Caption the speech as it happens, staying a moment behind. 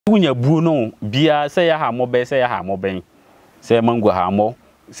Unya buno bia say ya mobe say ya moben say mango ha mo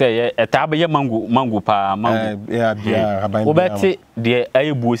say etabe ye mango pa mango ya bia haban obeti de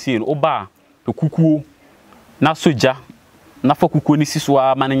ayebuo sie no oba kukuo na soja na fa kukuo ni siso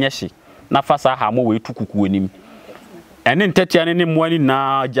a ma ne hye na fa sa ha mo we tu kukuo nim ene ntetia ne mo ani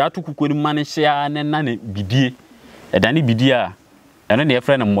na ja tu kukuo ni ma ne hye a ne na ne bidie edane bidie a ene ne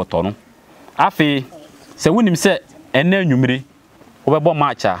efre ne moto no afi se wonim se ene anwumire obebo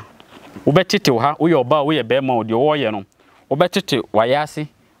matcha obetete ha wo ye oba wo ye be ma odi wo ye no obetete wayase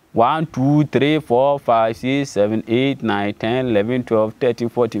 1 2 3 4 5 6 7 8 9 10 11 12 13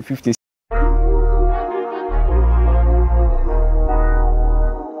 14 15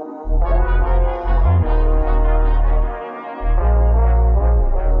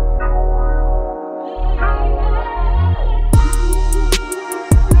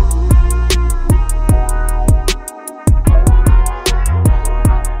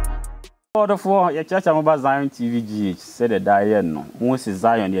 for ya chacha mo ba Ziontv Gh said the diet no won se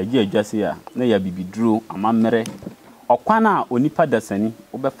Zion ya gi adwase a na ya bibiduro amamere okwana onipa dasani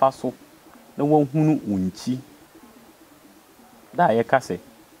obefa so na wonhunu wonchi da ye kase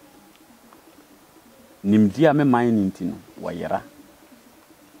nimdi a me man ninti no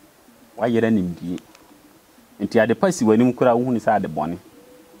wayera nimdi enti ade pasi wanim kura wohunu sa ade bone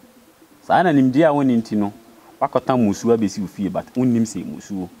sa na nimdi a woninti no wakota musu abesi ofie but wonnim se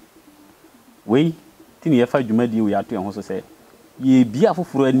musu we tini ya fa dwumadi we ato ho so se ye bia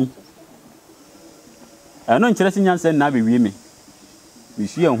foforo ani ano nkyere se nyanse na be wie me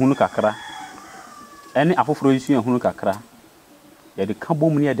su ehunu kakra ene afoforo su ehunu kakra ye de ka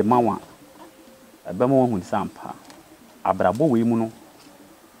bom ne ye de manwa abema wo hun sampa abrabo we mu no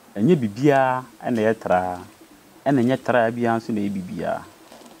enye bibia ene ye tra ene nye tra bia nso na ye bibia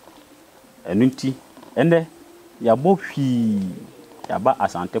enu nti ende ya bo hwi ya ba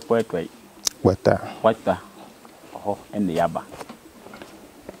asante poetoi wata oho ene yaba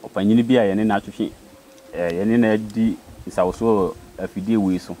opanyini bia ye ne na atwehwe ye ne na di isawoso afidie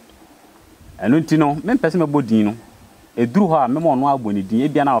we so enu nti no me pese me bodin no eduru ho a me mo no aboni din e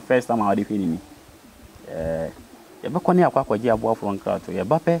bia na first time a de hwe ni ye be kone akwaje abo afro nkrato ye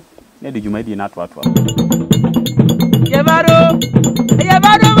bape ne de dwumadi na to ye baro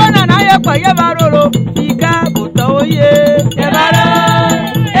bana na ye kwa ye baro lo ika buto ye baro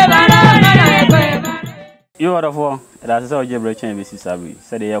na ye kwa you are for that is all Gh Chanel be sisabi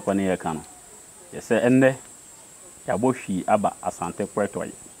said ye kwa ne ye kan ye se enne ya bo hwi aba asante kweto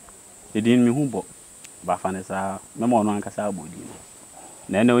ye edin mi hu bo ba fa ne sa me mo no ankasa abodi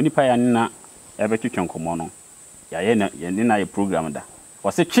na ene onipa ya nna e be twetwe nkomo no ya ye na ye program da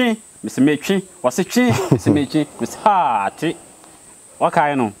wose twi misemetwi wose twi misemetwi mis ha ti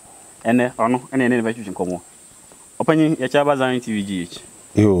wakai no ene ono ene ne be twetwe nkomo opanyi ya cha ba Ziontv Gh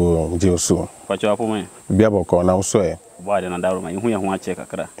yo ndio so kwa cha apo me bia boko na so e bo de na daro ma ihu ye ho ache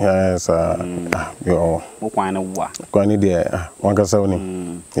kakra yes yo mo kwan na wa kwa ni de wankasa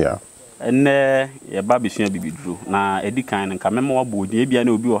woni yeah ene ye ba bisua bibiduro na edikan nka memo wa bodin e bia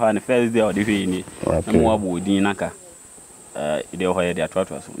na obi wo ha ne first day o de hwe ni memo wa bodin naka ide ho ye de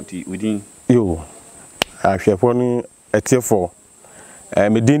atwatwa so nti udin yo ahwefo ni etiefo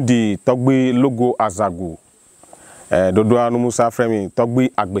medin di togbe logo azago dodo anu musa frame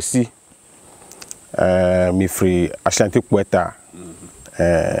togbe agbesi mi free Ashanti poeta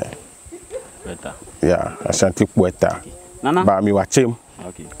poeta yeah Ashanti poeta nana ba mi wachem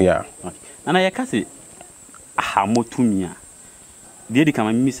okay yeah okay nana ye kase ahamotumi a de di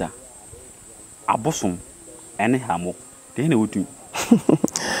kama misa abosom ene hamo de na wotumi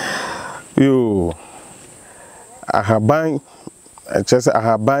yo ahaban chese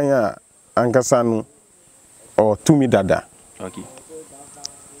ahaban ya ankasa no o tumi dada okay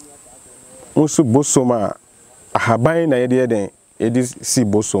musu bosoma ahaban na yede den edi si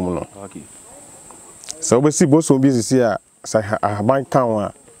bosom no okay so obe si bosom bi si a sa ahaban kan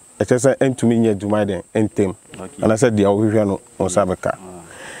wa chese entumi nya duma den entem ana se dia ohwehwe no on sabeka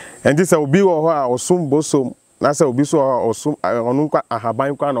enti se obi wo ho a osum bosom na se obi so osum onu kwa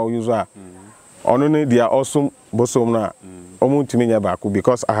ahaban kwa na oyuzo a onu ne dia osum bosom na omu ntumi nya ba ko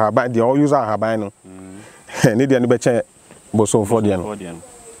because ahaban dia oyuzo ahaban no ne dia no be che bosom for dia no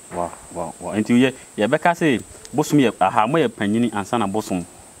wow enti ye beka say bosom ye ahamo ye panyini ansa na bosom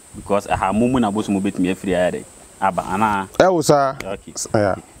because ahamo mu na bosom betumi afiri ayade aba ana wo sa okay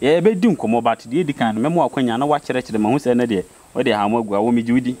ye be di nkomo bat de di kan memo akwanya na wa kire ma hu se na de o de ahamo agua wo mi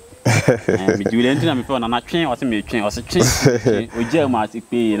jiwudi mi jiwudi enti na me fe na twen o se me twen o se twen o je ma se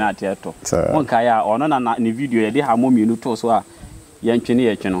pe na ateto won ka ya ono na ne video ye de ahamo mienu to so a ye ntwene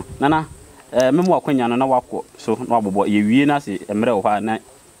ye no nana memo akwanya no na wako so na wabobo ye wie na se emre wo ha na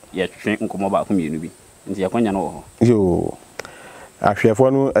ye twen nkomo ba ko mienu bi nti yakwanya no ho yo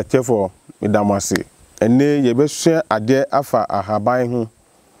ahwefo no etefo medamase ene ye besua ade afa ahaban ho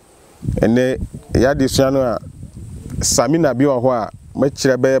ene ya de sua no a samina bi ho a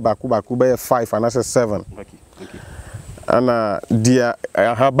machire be baku be 5 and 7 okay ana dia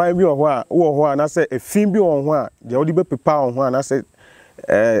ahaban bi ho a na se efin bi ho a dia odi be pepa ho a na se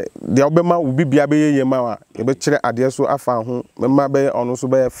dia obema ubi bia be ye ma wa ye be kire ade so afa ho mema be ono so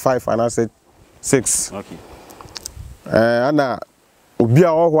be 5 and 6 okay ana obi a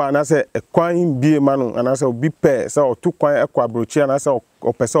ho a na se ekwan bie ma no ana se obi pe se otu kwan ekwa brochi ana se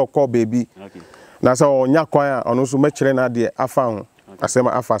opese okọ baby okay na se onya kwan a ono so machire na ade afa ho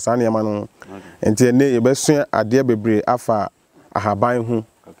asema afa sane ma no enti ne ye be sua ade bebre afa ahaban ho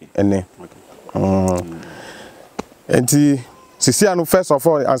ene enti sisi anu first of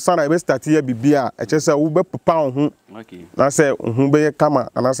all ansana be start here bibia e chese wo be papa ho okay na se ho be kama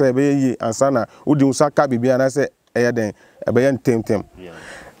ana se be yi ansana udi usaka bibia na se eye den e be ntem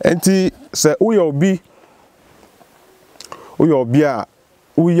enti se uyo obi a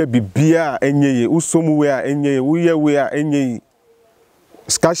uye bibia enyeye usomuwe a enyeye uye we a enyeye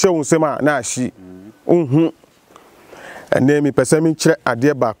skashe unsema na ashi ene mi pese mi kire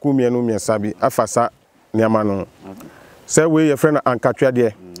ade ba ku mienu miensabi afasa niama no say we your friend ankatwa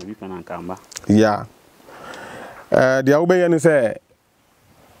de bi fa na ankamba yeah dia obeye ni say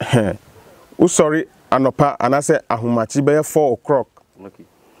usori anopa anase ahomachi be 4 o'clock okay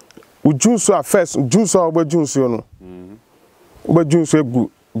ujunso a first ujunso obejunso no obejunso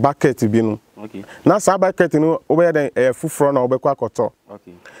egu bucket bi no okay na sa bucket no obeye den fufuro na obekwa akoto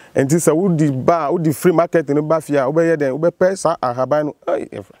okay enti say udi free market no ba fia obeye den obepe sa ahaban no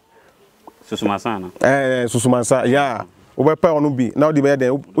susumasa na susumasa yeah obepe onu bi na odi be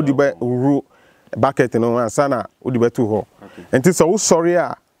den odi be ru bucket no ansa na odi be tu ho enti say wo sorry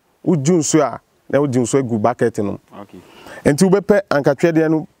a ujunso a na ujunso egu bucket no okay enti obepe ankatwe de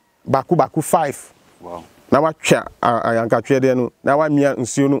no baku 5 wow na wa twa ankatwe de no na wa mia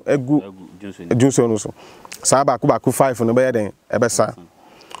nsuo no egu junso no so sa baku 5 no be den ebesa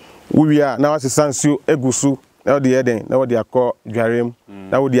wuwia na wa sesa nsuo egu su na odi eden na odi akọ dwarem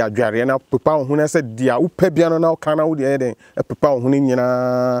na odi adware na pepa ho na se dia upa bia no na ka na odi eden pepa ho ni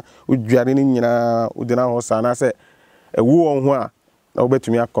nyina udware ni nyina odi na ho sa na se ewu ho a na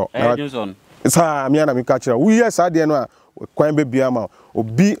obetumi akọ sa mia na mi ka kira wuye sa de no a kwan be bia ma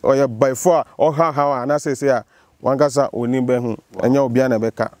obi oye by for o ha na se a wangasa oni be hu enya obi na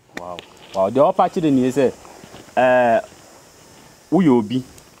be ka wow de opa kire ni se uyo obi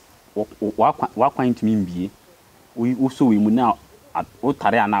wa kwan tumi mbie wo so we mu na o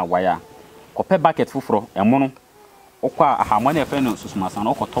tare ana awaya kope bucket fufuro emono okwa ahamọ na efe no susumasa na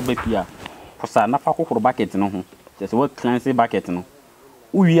okoto ba pia posa na fa kokoro bucket no ho se wo cleanse bucket no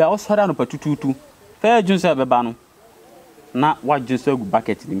uwia o sora no patututu fa junse beba no na wa junse gu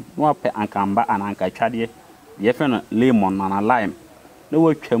bucket ni no pe ankamba ananka twade ye fe no lemon na lime na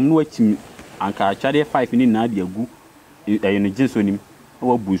wo twam no wachim anka twade 5 ni na de agu no jinso nim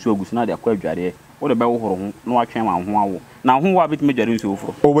wo busu agusu na de akwa adware wo de be wo horo ho na wa twen ma ho awo na ho wa bitime dware nso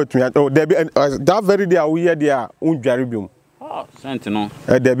ofuro o betumi there be that very day we hear there undware biom sent no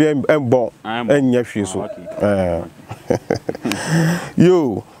there be embo enya hwe so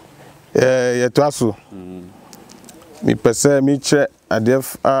yo ye to aso mi pese mi che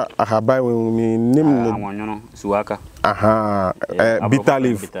adef ahabai mi nim anwonyo suwaka aha bitter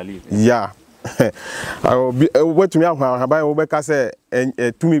leaf yeah wetumi ahwa ahabai wo be ka se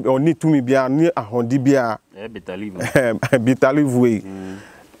tumi oni tumi bia ni ahondi bia bitter leaf we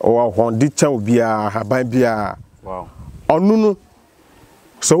o ahondi chan bia ahabai bia wow onunu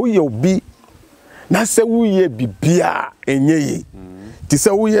so wo ye obi na se wo ye bibia enye ti se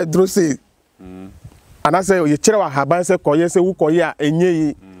wo ye drose ana se ye kire wa haban se koye se wo koye a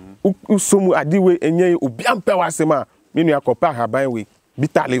enye usomu adiwe enye obi ampe wasema menu akopa haban we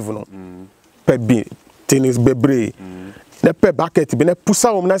bitter leaf no pe bi tennis bebre na pe bucket bi na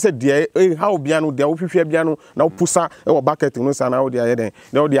pusa wo na se de ha obia no de wo hwehwe bia no na wo pusa e wo bucket no sa na wo de ayeden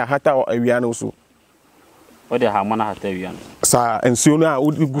na wo de hata awia no so o de ha mana hata awia no sa ensuo no a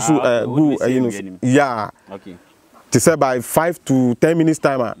wo gusu gu ayino yeah okay to say by 5 to 10 minutes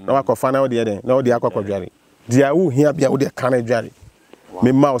time na wa kofa na wo de ayeden na wo de akwa dware dia wo hia bia wo de kan dware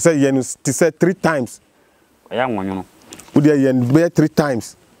me ma wo say ye no to say 3 times ya nwonyo no wo de ye 3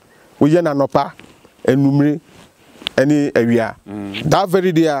 times wo ye na nopa enumre any awia that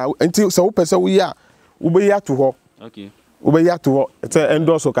very day until so wo pese wo ya wo be ya to ho okay wo be ya to ho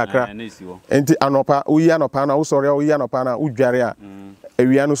endorse kakra enti anopa wo ya anopa na wo sori wo ya anopa na wo dware a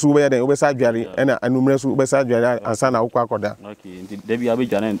ewia no so we den we sa dware na anumre so we sa dware ansa na wokọ akoda okay nti da bia be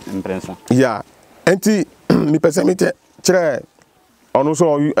dware imprensa ya enti mi pese mi te kire onu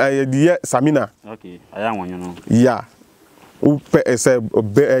so die samina okay aya wonyo no ya u pe ese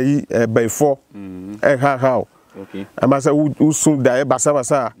be before ha okay ama se u sun da e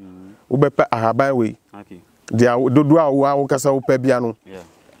basa u be pe ahaban we okay dia dodo a wo kasa u pe bia no yeah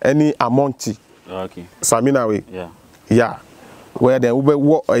any amonti okay samina we yeah where then we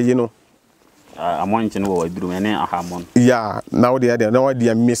wo you know amonti no wo aduru ene ahamon yeah now they are now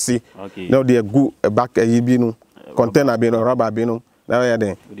they missy okay now they go back bi no container bi no rubber bi no now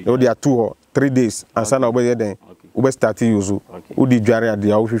they now they are 2 or 3 days and sana we then we start use we di dware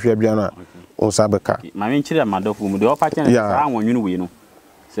ade a wo hwehwe bia no on sabeka ma me nchire amadofo mu de o pa chen sa anwonwunu we no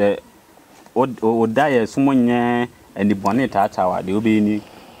se o dae sumonye ani bone taatawa de obeni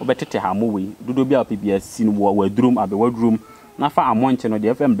obetete hamo we dudo bia PBS sin wo adurum abe wadurum na fa amonche no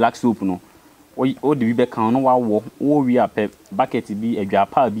de FM black soap no o de bi be kan no wawo wo wi ape bucket bi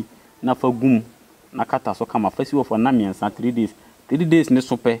adwapa bi na fa gum na kata so kama fa si wo for na miensa 3 days ne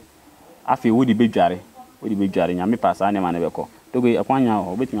so pe afi wo di bedware nyame pasa ne ma ne beko dogo akwanya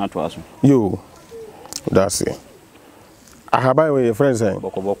o betimi ato aso yo that's it ahaba we your friends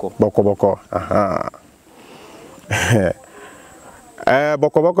boko aha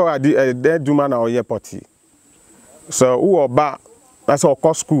boko adi de duma na oye party so wo ba na so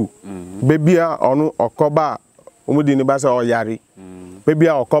okọ school baby a onu okoba omudi ni ba se oyare baby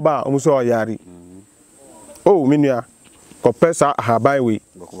a okoba omu se oyare oh minua ko pesa ahaba we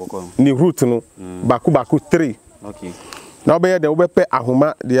boko ni route no baku 3 okay na obe de obepe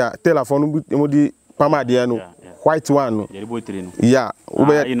ahoma dia telephone omudi pama dia no white one no yeah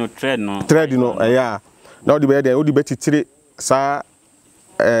you know thread no yeah now the be there odi betitire sa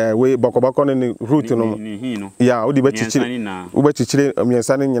we boko no route no yeah odi betitire we betitire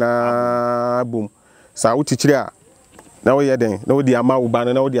miensa ne nyina bom sa utitire a na we den na odi ama wo ba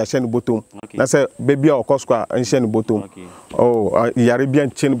na odi ahye no bottom na say baby a okosko a ahye no bottom oh yare bia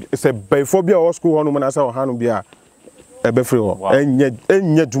nchen say before bia o school hono na say o hanu bia ebe free ho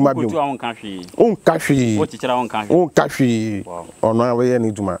enye djuma bi on ka hwi o chichira on ka hwi ono a we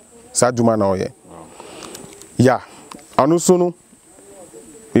ni djuma sa djuma na oye ya anu so no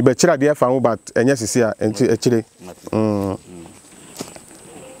bi be chira de fa ho but enye sisi a echire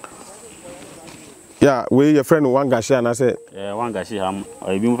ya we your friend wangashi na say wangashi ham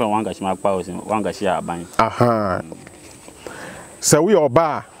ebi mu fa wangashi ma pa o sin wangashi aban aha so we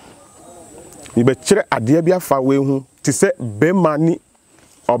oba bi be chire ade bia fa we hu ti se be mani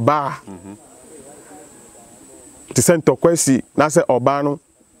oba ti se ntokwesi na se oba no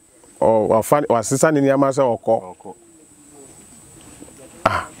o fa o asisa ni ama se okọ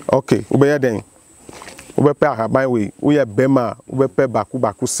okay ube ya den ube pe ahaban we we ye bema ube pe baku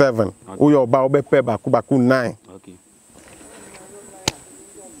 7 we oba ube pe baku 9 okay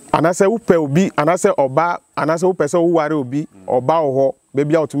anase upe obi anase oba anase upe se uware obi oba oho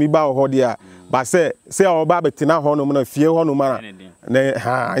bebi a otumi ba oho dia ba se oba betina ho no na fie ho no ma na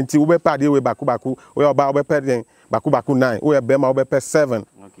ha nti ube pe ade we baku we oba ube pe den baku 9 we bema ube pe 7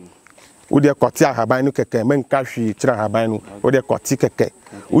 okay udi ekoti ahaban no keke men ka hwi kira ahaban no udi ekoti keke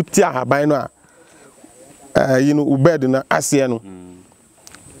uti ahaban no a you know ubed na asie no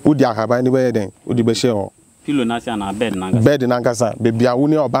udi ahaban no be den udi be hye ho pillow na sia na bed na nkasa bebi a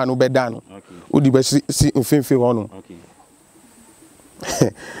woni oba no be da no udi be si mfimfi ho no okay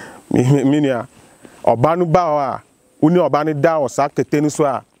minia oba no ba ho a woni oba no da o sa kete no so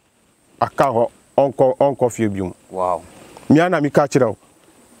a aka ho onko fie bium wow mi ana mi ka kira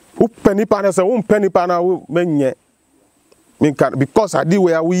upeni pana se umpeni pana menye minka because adi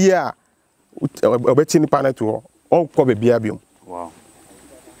we are we here obeti ni pana to onko be bia biom wow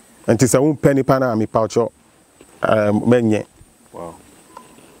anti se umpeni pana mi paucho menye wow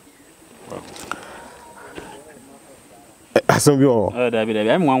aso o David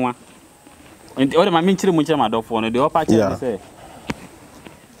am nwanwa enti o de ma minchire mu nchire ma dofo no de opa che se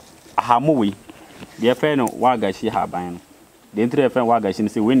ahamo we de fe no wa gashi ha ban no de entre fe wa gashi no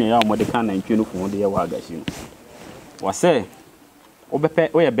se we ne ya o de kan na ntwe no fu de ya wa gashi no wa se obepe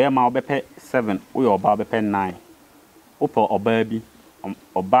o ye be ma obepe 7 o ye oba obepe 9 opo oba bi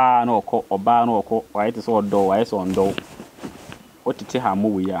oba na okọ wa ite so odo wa ise ondo o tete ha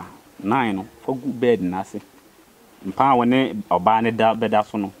mo we ya 9 no fogu bed na se mpa wone oba ne da beda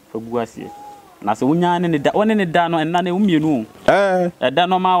so no fogu asie na se wonya ne da wone ne da no enna ne umienu da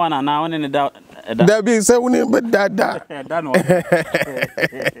no ma wana na wone ne da da bi se woni be da da no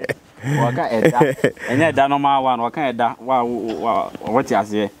waka enya da no ma wana waka da wa wati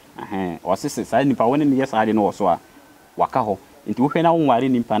asie o sese sai nipa wone ne yesa ade no wo so a waka ho nti wo hwe na wo ware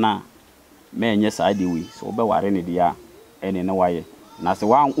nimpa na me enye saade wi so wo be ware ne dia ene ne waye na se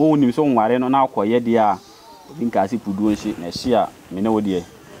wa wo nim so ware no na akoye dia obi nka se pudu nshi na hia me ne wo de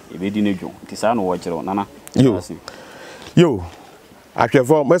ebedi ne dwo nti sa no wo kire nana yo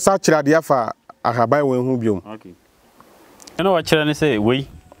ahwefo me sa kire dia fa ahaban wen hu biom okay ene wo kire ne se wei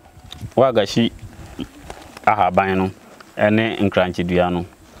wa gashi ahaban no ene nkranche dua no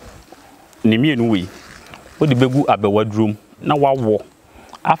ni mienu wei o de begu abewadrum na wawo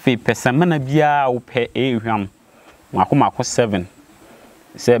afi pesemana bia wo pe ehwam mako 7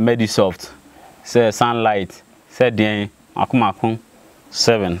 say Medisoft say Sunlight say den mako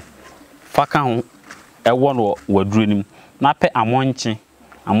 7 faka ho ewo no wadrunim na pe amonche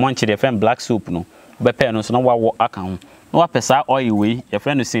de friend black soap no be pe no so na wawo aka ho na wa pesa oil we your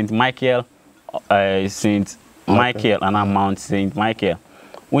friend Saint Michael and Mount Saint Michael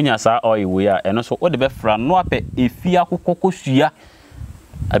wonya sa oil we a eno so o de be fra no ape efi akokokosua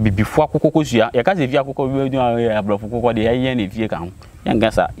abibifo akokokosua ye ka se efi akokokosua abrofo de ye na efie ka ho ye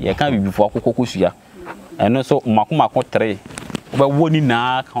ngasa ye ka abibifo akokokosua eno so mako 3 oba woni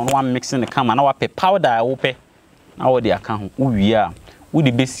na ka no wa mix ne kama na wa pe powder wo pe na wo de aka ho uwie a wo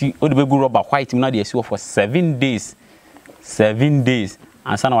de besi wo de be gu rubber white na de esi for 7 days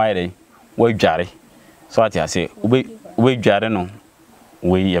ansa na wa ye wo dware so ati ase we dware no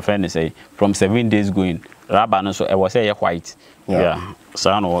we your friend say from 7 days going rubber no so e was say white yeah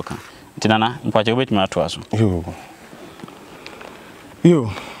so no work tinana mpache obetimi ato aso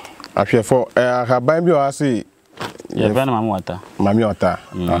yo ahwefo ahaban bi o ase ye friend mami wata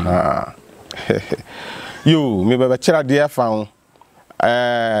aha yo me be kira de afa ho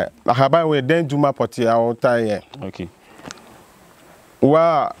ahaban we den duma poti a o taye okay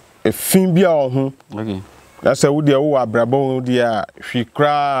wa efin bi a o ho okay na se wo de wo abrabo de a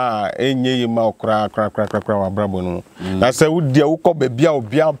hwikra enye yima okra kra wa abrabo no na se wo de wo ko ba bia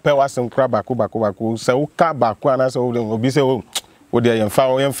obi ampe wasem kra bako se wo ka bako na se wo de obi se wo de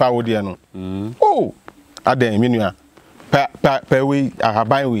yemfa wo de no oh aden minua pa we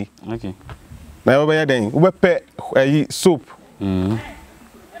ahaban we okay na wo be ya den wo be pe ayi soap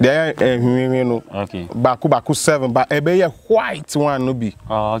de ehwinwi no okay bako 7 ba ebe ye white one no bi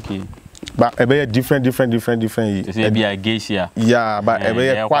okay but ebe different it's be a geisha yeah but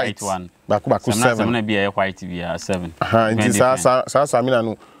ebe white one bako 7 some be a white be a 7 nti sa mina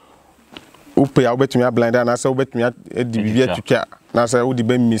no upe ya obetumi ablanda na sa obetumi edi bibia twitwa na sa odi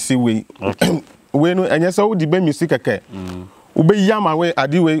be misi we we no enye sa odi be misi keke ube yama we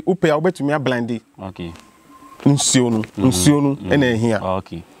adi we upe ya obetumi ablandi okay nsuo no ena ehia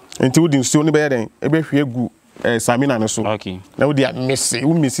okay nti odi nsuo no be den ebe hwe gu samina no so okay na odi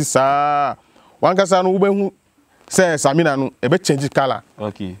misi sa wankasa no ube hu se samina no ebe change color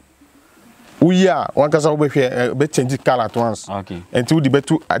okay uya wankasa ube hwe ebe change color at once okay nti odi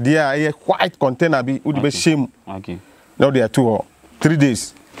betu ade a white container bi odi be shame okay na odi 3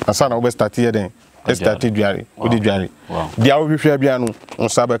 days asana ube start here then start dware odi dware dia wo hwe bia no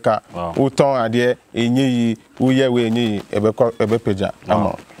nsabeka wo ton ade enye yi uye we enye yi ebe peja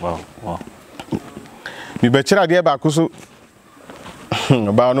ama wow mi be kira de ba kuso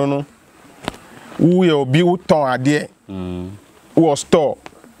ba no uye obi wo ton ade wo store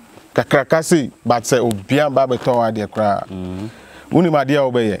kakrakasi but say obi an ba be ton ade kra uni ma de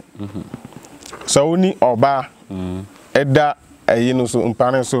wo be ye so uni oba eda ayi no so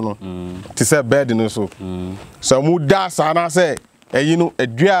mpane so no ti say bed no so so mu da sana say ayi no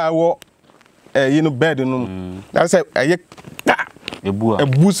adua wo ayi no bed no na say ayi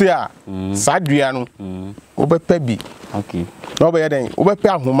ebu se a sadua no obepa bi okay no be den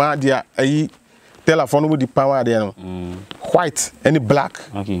obepa ahoma dia ayi telephone wo di power dia no white any black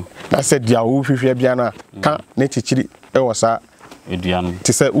okay na say dia wo hwehwe bia na ka na chichiri e wo sa edua no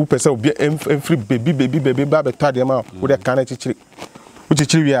ti say wo pese obi every baby ba beta dia ma wo de ka na chichiri wo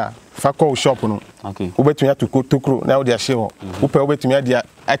chichiri wi a fa call shop no okay wo betumi atuko tokro na wo de ahye wo wo pe wo betumi adia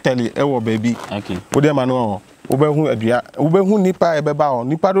ateli e wo baby okay wo de ma no ubehu adua ubehu nipa ebeba ho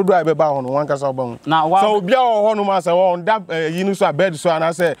nipa dodo ebeba ho no wankasa obahu so obia ho no ma se wo nda yinu so abed so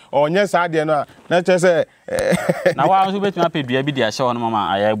ana se onye sa de no na che se na wa so betumi apedua bi de ahye ho no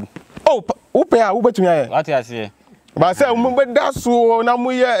mama ayabu oh upe a ubetumi aye wati ase ba se umbe da so na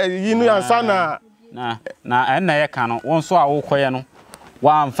mu ye yinu yansa na enna ye ka no won so a wo koye no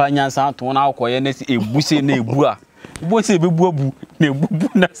wa amfa nyansa to na wo koye na si ebuse na ebu a bo se bebu abu na ebubu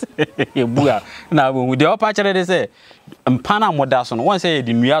na se ebu a na bo de opa kire de se mpana moda so no won se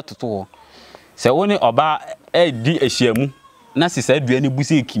de nua toto ho se woni oba di ehyiamu na se sa dua ne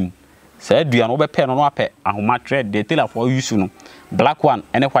buse ekim sa dua no be pe no no apɛ ahoma thread de tailor for use no black one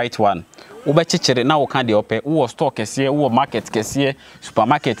and white one wo be chichire na wo kan de ope wo store kese wo market kese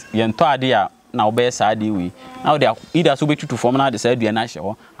supermarket ye nto ade a na wo be sa ade wi na wo de either so be tutu form na de sa adua na hye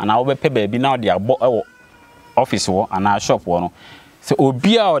ho ana wo be pe ba bi na wo de abo e office wo ana shop wo no se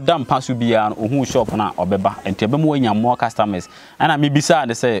obi a odam paso bia no ohu shop na obeba enti ebe mo anya more customers ana me bisa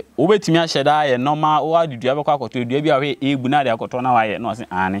de say obetimi a sheda ye normal o adudua be kwa akoto dua bia we egbu na de akoto na wa ye no say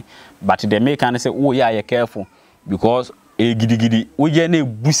ane but the make an say wo ya ye careful because e gidigidi wo je na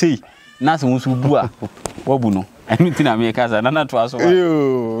ebusei na se wonsu bu a wabu no enu ti na me ka sa na to aso wa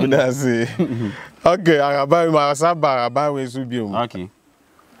yo that's it okay agaba ma saba agaba we su bi o okay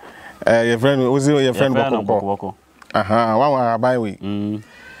your friend ozi your friend boko aha one buy we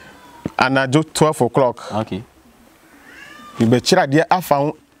anajo 12 o'clock okay you be chira dia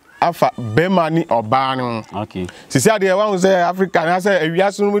afa bema ni oba no okay sisi ade one say Africa na say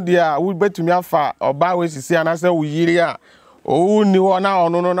awiaso no dia wo betumi afa oba we sisi ana say wo yiri a o ni wo na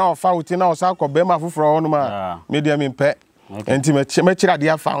ono no na ofa wuti na osa ko bema foforo ono ma media me mpe enti me chira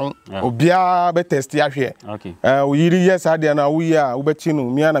dia afa obia be test ahwe okay wo yiri yes ade na wo yi a wo bechi no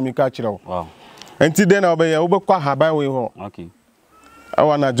mia na me ka chira wow enti den na obe ya wo be kwa haban we ho okay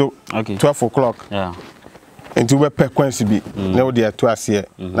awa na jo 12 o'clock yeah enti wo be frequency bi na wo de to ase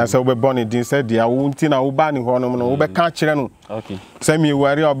na se wo be born din se dia wo nti na wo ba ni ho no no wo be ka kire no okay se mi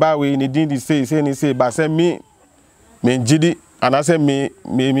wari oba we ni din di say ni say ba se mi njidi ana se mi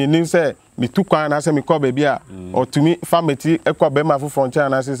ni se mi tu kwa na se mi ko be bia otumi fameti ekwa be ma fofo ncha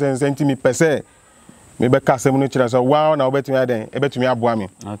na se enti mi pese me be ka sem no kire so wow na wo betumi aden e betumi aboa mi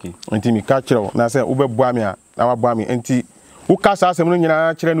okay enti mi ka kire na se wo be boa mi a na wa boa mi enti wo ka sa sem no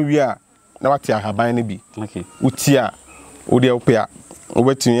nyina kire no wi a na wati ahaban ne bi okay uti a wo de ope a wo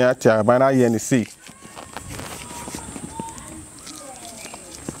betumi ati ahaban na ye ne sei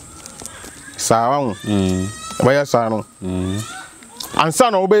sawa ba ya sa no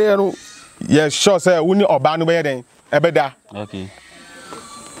ansa na wo be ye no ye sure say wo ni oba no be ye den e be da okay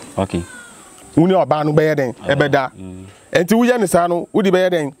okay woni oba no be ye den e be da enti wo ye ne sa no wo di be ye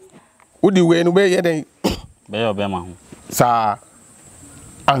den wo di we no be ye den be ye oba ma ho sa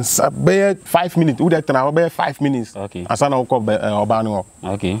ansa be 5 minutes wo de tena wo be 5 minutes okay ansa na wo ko oba no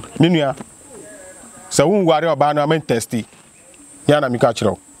okay minua sa wo ware oba no amen testi ya na mi ka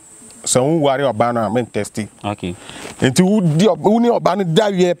kire sa wo ware oba no amen testi okay enti wo ni oba no da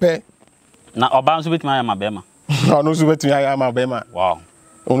wie pe na oba nso betimi aya ma be ma ono so betumi aya ma be ma wow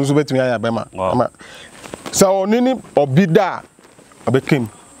onu so betumi aya be ma wow. So onini obida abekem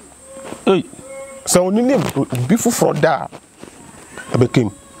hey so onini before da abekem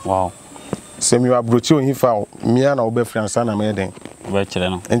wow semi wa brochi ohin fa mia na obe fransa na me den obe kire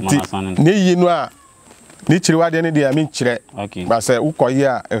no ne yi no a ni kire wa de ne de ami kire okay ba se ukoyi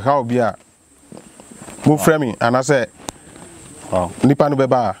a e ha obi a mo frame ana se wow nipa no be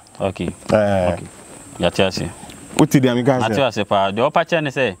ba okay okay ya tiase uti de ami kan se atiase pa de opa che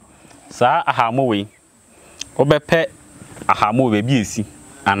ne se sa ahamo we obepe ahamo we bi esi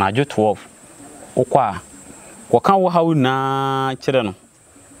anajo 12 okwa woka wo hawo na kire no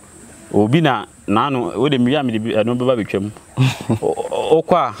obi na no wo de miya me de no beba betwam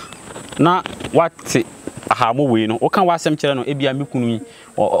okwa na wate ahamo we no woka wasem kire no ebia mekunu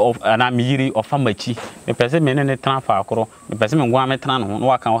ana miyiri ofa machi me pese me ne transfer akoro me pese me ngwa me tran no no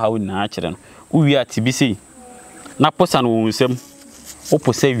waka wo hawo na kire no uwi atibisi na posa no wonsem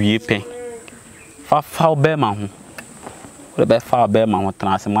oposa wie pe fa be ma ho o be fa be ma ho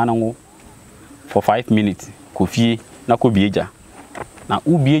tran asema na wo for 5 minutes ko fie na ko bieja na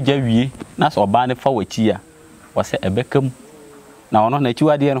ubieja wie na so ba ne fa wachi a wose ebekam na ono na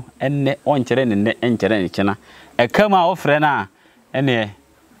chiwade no enne onkere ne enkere ne kina ekam a ofre na ene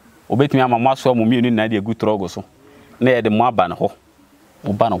obetumi ama maso mo mienu na de egu trogo so na ye de mo aba ne ho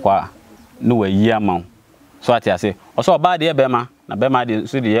mo ba no kwa no wa yi ama so ati ase oso oba de be ma na be ma de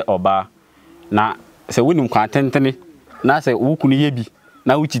so de oba na se wonim kwa tentene na se wukunu ye bi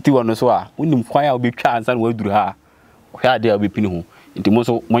na wuchiti wono so a wonim kwa ya obetwa ansa na waduru ha hwa de obepini ho nti mo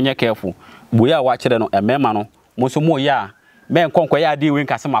so monye careful boya wa kire no emema no mo so mo ya me nkonko ya de we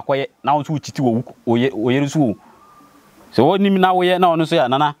nkase makoye na wo so wuchiti wo oye so so wonim na wo ye na ono so ya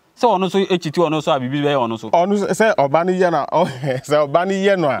nana se ono so echiti ono so abibi be ono so ono se oba ni ye na se oba ni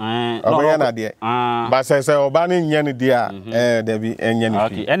ye no a oba ye na de ba se oba ni nye ni de a de bi enye ni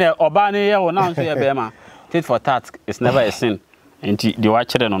okay ene oba ni ye wo na so ye be ma tit for tat is never a sin enti de wa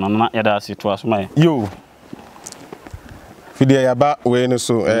kire no no na ya da situ aso mai yo fide ya ba we no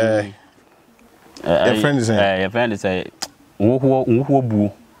so your friend say wo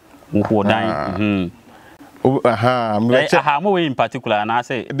bu dan aha mo we in particular na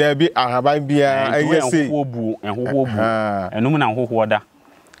say there be ahaba bia ayese enhuho bu enum na enhuho da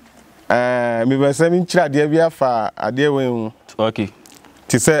me be say min kira de bia fa ade wen. Okay.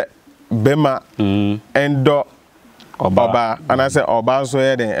 Ti say bema endo oba ana say oba so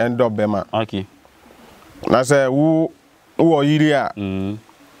ye den endo bema. Okay. Na say wo yiri a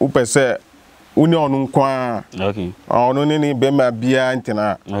wo pese uni onu kwa. Okay. Onu ni bema bia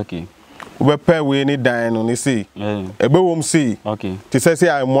ntina. Okay. Wo pe we ni dan no ni see. Ebe wom see. Okay. Ti say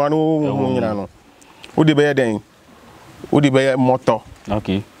amoa no hu nyina no. Wo de be ye den. Wo de be ye motor.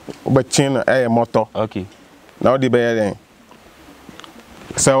 Okay. Wo be chin motor. Okay. Na wo de be ye den.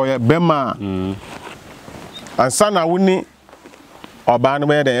 So ye bema ansa na woni oba no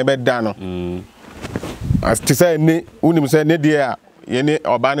be den e be da no as ti say ne woni say ne dia a ye ne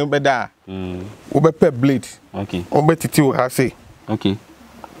oba no be da wo be pe blade. Okay. Wo be titi wo ha say. Okay.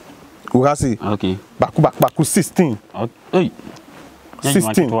 Wo ha say. Okay. Baku 16. Hey.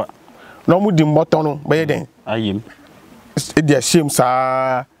 16. No mu di moto no be den Ayim. e dia shame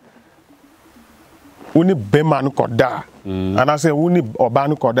sa woni bema no koda. And I say woni oba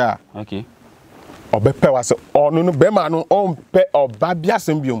no koda. Okay. Obe pe wa se onu no bema no on pe oba bia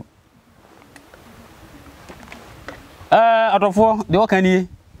sembium. Adofo de what can you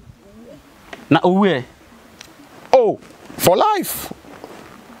na owe. Oh, for life.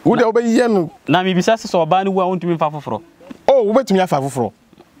 Wo de obe yen Na mi bisa so oba ni wo won tumi fa foforo. oh wo betumi afa foforo.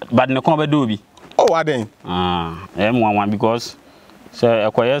 But ne kon be do bi. Oh aden. One because so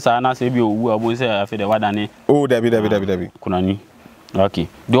ekoye sa na se bi owu abo se afi de wadane. Oh dabi. Kunani. Okay.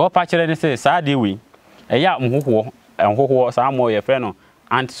 The opa chere ne say sa de we. Eya mhoho sa mo ye frɛ no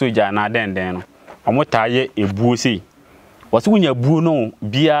anti soldier na den no. Omo taye ebuo sei. Wose wunya buo no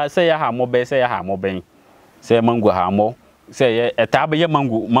bia se ya ha mo be se ya ha mo ben. Se mango ha mo se ye eta be ye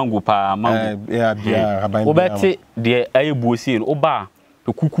mango pa mango. Yeah bia haban. Wo beti de ayebuo sei no oba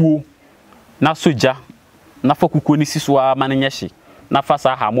ekukuo na soldier na fa kukuo ni siso a ma ne hye. Na fa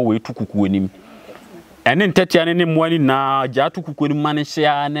sa ha mo we tu kukuo nim. Ene ntetia ne moani na ja tu kukuo ni ma ne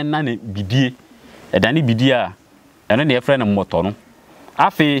hye ne na ne bidie. Edane bidie a ene ne ye frɛ ne moto no.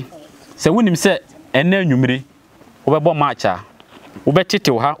 Afi se wonim se ene anwumire wo bebo match a wo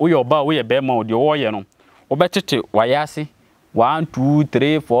betete ha wo ye oba wo ye be ma wo de wo ye no wo betete wa yase 1 2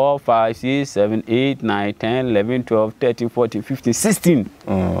 3 4 5 6 7 8 9 10 11 12 13 14 15 16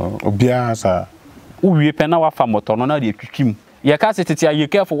 obia sa wo wie pe na wa fa moto no na de twitwim ye ka se tete you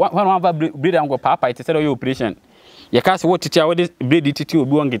careful when one va blade am go papa it say your operation ye ka se wo tete wo de blade tete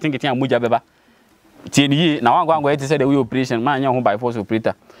obi won getin amoja beba tieni na wan go it say the way operation man nya ho by force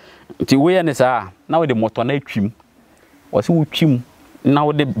operator ti we ne sa na wo de moto na twim wo se wo twim na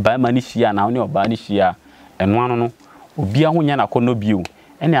wo de ba ma ni hia na wo ne oba ni hia eno ano no obi a ho nya na kono bio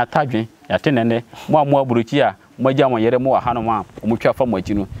ene atadwen ya tenene mo aburochi a mo agya mo yere mo ha no ma mo twa fa mo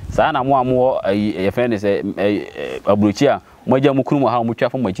achi no sa na mo ye fe ne se aburochi a mo agya mo kunu mo ha mo twa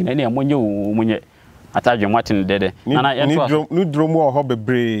fa mo achi ene mo nye mo nye atadwen watin dede na ya to ni dromo ho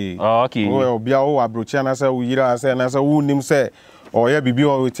bebre. Okay. Obi a wo aburochi na se wo yira se na se wo nim se o ya bibi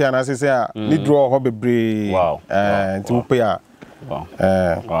o ti na se ni draw ho bebre. Wow. Nti wo pe a. Wow.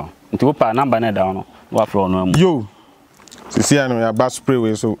 Wow. Nti wo pa number na down no wa fro no am. Yo. Sisi ano ya ba spray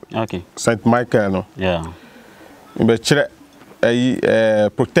we so. Okay. Saint Michael no. Yeah. Be kire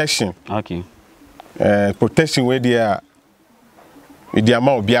protection. Okay. Protection we dia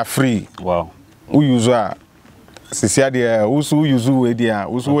ma obi a free. Wow. Who use a sisi dia who use we dia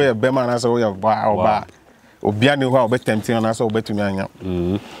who we be man na so we ba. Obia ne ho a obetemti na so obetumi anya.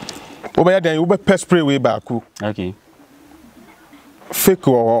 Obeya den obe spray we ba ku. Okay. Fake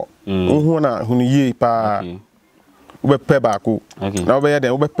wo hu na hu ye pa. Okay. Obe pe ba ku. Okay. Na obeya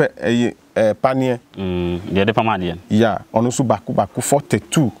den obe pe panie. De pamade. Yeah, onu su baku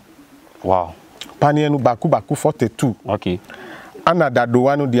 42. Wow. Panie no baku 42. Okay. Ana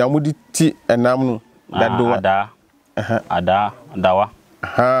dadowa no dia mudi ti enam no. Dadowa. Adawa.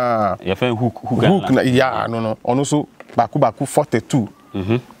 You find hook na yeah no onu so baku 42.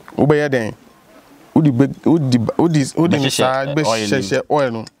 Obeya den udi sa be sheshe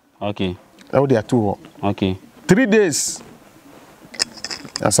oil no. Okay. E udi atu. Okay. 3 days.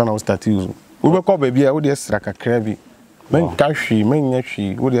 Asana start use. Ube ko baby e udi extra kakra bi. Men ka hwi, men nya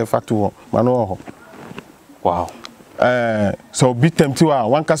hwi, udi fatu ho. Mano ho. Wow. So bi tempti wa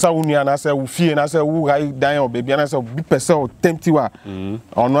wan kasa wunu na say wo fie na say wo gai dan o baby na say bi pese o tempti wa.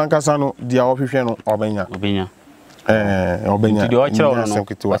 Onu an kasa no dia wo hwehwe no obenya. Obenya. Di o kire no.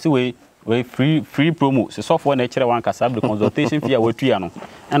 Wasi we free promo. Se software na kire wan kasa be consultation fee a watua no.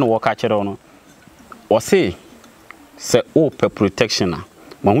 And wo ka kire no. O say se o pe protection na.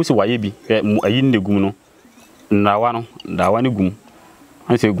 Ma hu se waye bi ayi nnegum no. Ndawa no, ndawa ne gum.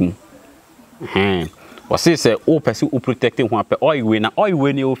 An se gum. say o person who protecting one pe oil we na oil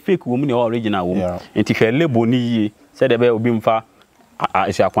we ni o fake wo mu ni original wo enti hwe label ni yie say de be obi mfa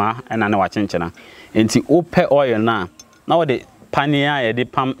asiakwa na na wa chenchena enti o pe oil na wo de pania ye de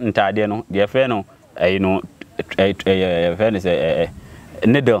pam ntade no de fe no no fe ni say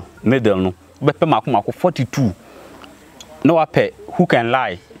needle no be pe mako 42 no wa pe who can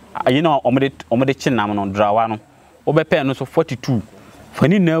lie omede chinam no drawa no wo be pe no so 42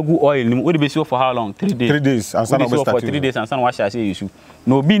 fani na gu oil nim wo de be for how long 3 days 3 days and sana for 3 days and sana wa sha say issue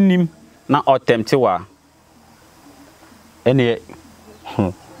no obi nim na attempt wa ene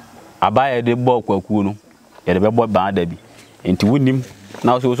abaya de bo kwaku no ye de be bo ban da bi enti wonim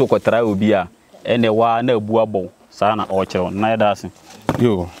na so ko try obi a ene wa na abu abo sa na o kire na da ase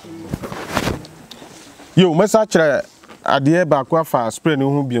yo mesa kire ade ba kwa fa spray no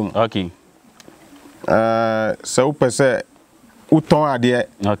hu biom okay so pese uton ade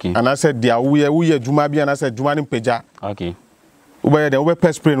okay and I said dia wo ye djuma bia na said djuma ni peja okay ubaye de wo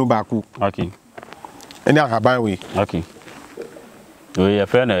be spray no ba ku okay eni ahaban we okay we ya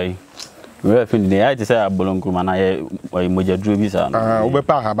friend eh we fin de ai say abolonku mana ye moja duro bi sa wo be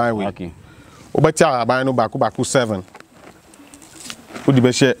pa ahaban we okay wo be ti ahaban no ba ku 7 wo di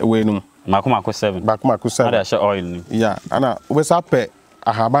be share we no mako 7 mako 7 ada share oil ni yeah ana wo be sa pe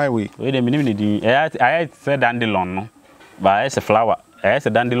ahaban we de minim ni di I say dandelion no ba ese flower ese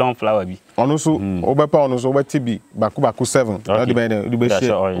dandelion flower bi ono so wo be pa ono so wo be ti bi mako 7 na di be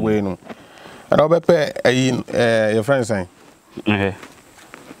share we no ana wo be pe your friend say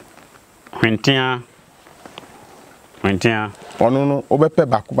Quintia ono no wo be pe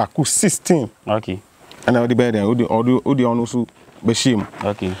baku 16 okay ana wo di be den wo di ono so be shim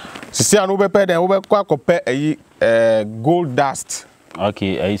okay sisi anu be pe den wo be kwa akopɛ gold dust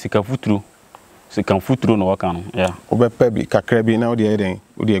okay sika futuro no waka no yeah wo be pe bi kakra bi na wo di den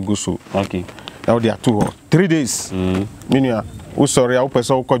wo di egu so okay na wo di atu ho 3 days minua wo sorry a wo pɛ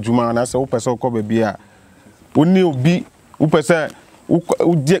sɛ wo kɔ djuma na sɛ wo pɛ sɛ wo kɔ ba bi a wo ni obi wo pɛ sɛ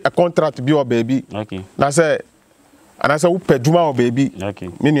wo di a contract bi o baby okay na sɛ ana sɛ wo pɛ djuma o baby okay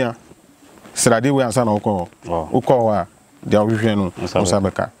minua srade we ansa na wo kɔ a dia wo hwehwɛ no wo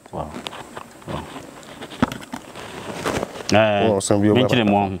sabeka wow minchire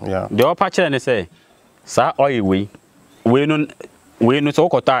mo de o pa kire ne say sa oil we no so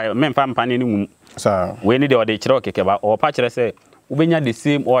kokota memfa mpane ni mum sa we ni de o de kire o keke ba o pa kire say wo benya the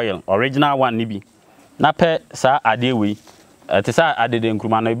same oil original one ni bi na pe sa ade we te sa ade de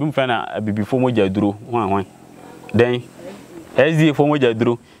nkruma na bi mfa na bibifo moja duro hwan den SDF fo moja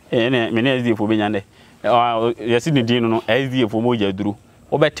duro me na SDF fo benya de yesi ni din no SDF fo moja duro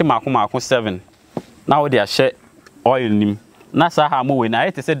wo beti mako 7 na wo de ahye oil nim na sa ha mo we na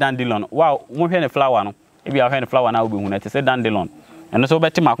it say dandelion wow mo hwe ne flower no e bia hwe ne flower na wo be hu na it say dandelion eno so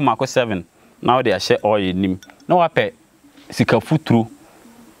beti mako 7 na wo de ahye oil nim na wa pe sika futuro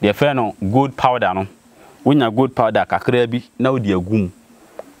de fe no gold powder no wonya gold powder kakra bi na wo de agum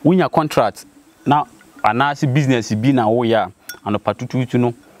wonya contract na anasi business bi na wo ya ano patututu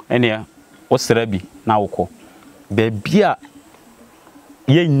no ene o sra bi na wo kɔ be bia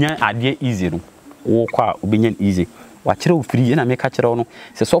ye nya ade easy no wo kɔ a obenya easy wa kire o free na me ka kire no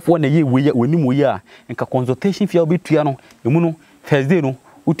se sofo na ye we woni mo ya nka consultation fee obetua no emu no first day no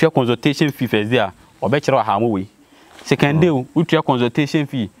utua consultation fee first day a obekire ha mo we second day utua consultation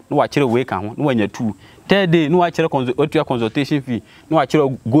fee no wa kire we ka ho no wanya 2 third day no wa kire utua consultation fee no wa kire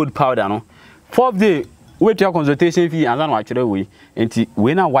gold powder no fourth day utua consultation fee and then wa kire we enti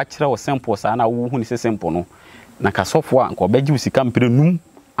we na wa kire o sample sa na wo hu ni se sample no na ka sofo a nka obeji usika mpire num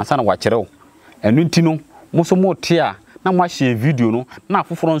ansa na wa kire o enu nti no mo so mo te a na mo ahye video no na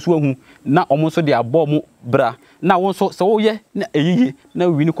afoforo nso ahu na omo nso de abo mo bra na won so se wo ye na eyiye na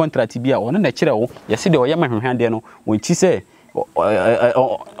win contract bi a ono na kire wo yesi de oye mahwehwande no wonti se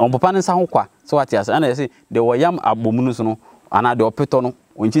on papa nsa ho kwa so what ya na yesi de woyam abomu no so no ana de opeto no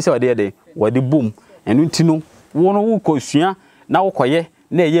wonti se wode de wode bom enu nti no wono wo kosua na wo koye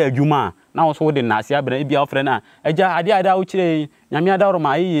na eye adwuma na wo so wode na ase abra bi afre na agya ade wo kire nyame adawro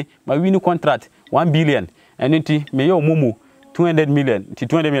ma yiye ma win contract 1 billion and nti me yo momo 200 million nti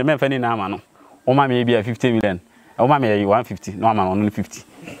 200 million me fani na ama no o ma me bia 50 million o ma me 150 no ama no 50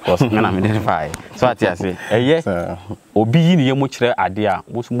 because me na me identify so ati ase eye obi yi ne yemu kire ade a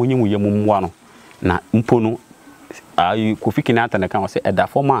mo so monyimu yemu mwa no na mpo no ayi Kofi Kinata na kan o se eda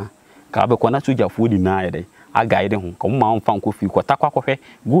forma ka be kona sojafo di na yede aga ide ho ko ma mfa Kofi ko takwa kohwe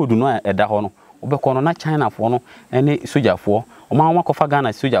gold no eda ho no obekọ no na China fo no ene sojafo o ma kofa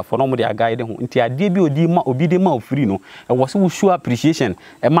Ghana sojafo no mo de aga ide ho nti ade bi odi ma obi de ma ofiri no e wo se wo show appreciation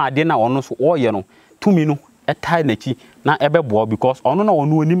e ma ade na ono so oye no tumi no e tai na chi na ebe bo because ono na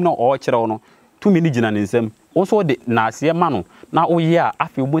ono onim na o kire no to me ni gina ne nsam also de na ase ma no na oye a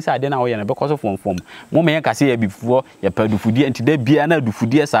afi obo sa de na oye na because of fom mo me yanka se ya bifuo ya padufudie nti da bia na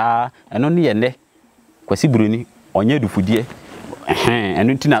adufudie saa eno ne ye ne kwasi buroni onye adufudie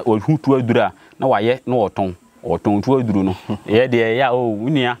eno nti na ohutu adura na waye na oton tu aduru no ye de ya o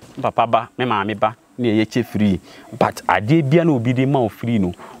unia papa ba me maame ba na ye che free but ade bia na obi de ma o free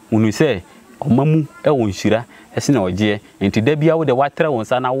no unu se omamu e wonhira ese na oje nti da bia wo de watra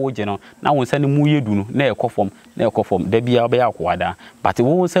wonsa na wo je no na wonsa ne mu yedu no na ekofom da bia obe akwada but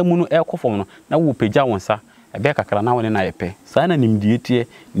wo wonsa mu no ekofom no na wo pagya wonsa ebe kakra na woni na yepe sa na nimdie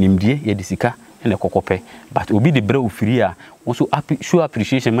ye de sika ene kokope but obi de bra ofiri a wonso show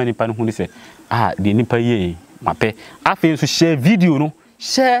appreciation mani pa no hu ni se de nipa ye mape afi so share video no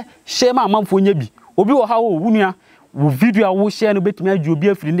share ma amamfo nya bi obi wo ha wo wunua wo video a wo share no betumi agi obi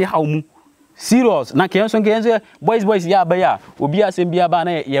afiri ne hawo mu serious na kenso boys ya ba ya obi asem bia ba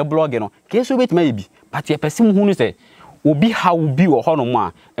na ye blog no kenso betumi ye bi but ye person hu ni se obi hawo bi wo ho no mu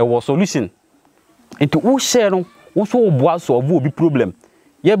a e wo solution into wo share no wo so wo boa solve obi problem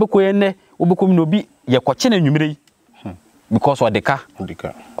ye be ko ye ne obi ko mi no bi ye ko che na nwumire yi because of the car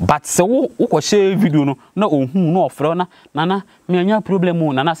but se wo ko share video no na ohun na ofro na me anya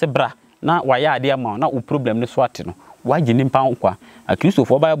problem na se bra na wa ya ade ama na o problem ne so ate no wa gini mpa nkwa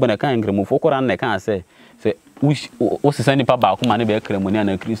Kristofo ba yabo na kan ngremofo kora na kan se o sesa nipa ba ko ma ne be kremoni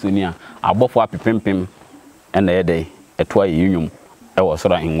na Kristoni a abofo apepempem na ye dey eto ayi nwum e wo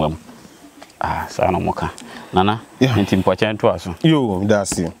soro enwam sa na moka nana nti mpocha nto aso yo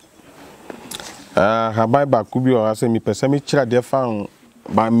that's it habai ba kubi o ase mi pese mi kira de fa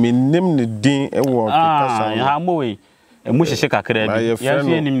ba menim ne din e wo kasa ha mowe e mu hihye kakra bi ya fi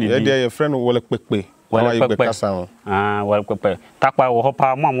enim ne bi ye friend wo le pepe wala igbe kasa wala pepe takwa wo ho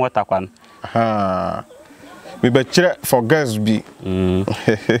pa mo takwa mi be kire for girls bi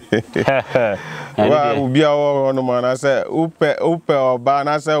wa ubi awo no ma na se upe oba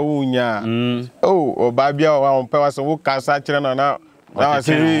na se unya oba bia wa on pe wa se wo kasa kire na wa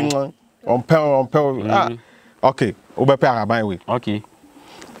se on pe okay obepe araban we okay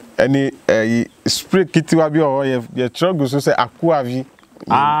any spray kiti wa bi o ye struggle so say akuavi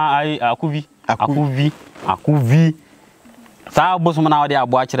akuvi sa boso na wade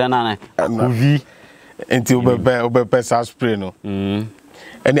abo akire na akuvi enti obepe sa spray no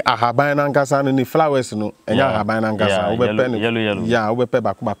any araban na nkasa no ni flowers no enya araban na nkasa obepe no ya obepe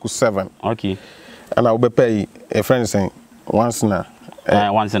baku 7 okay ana obepe a friend saying once na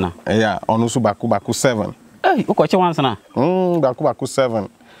yeah onu su baku 7 ukoche once na baku 7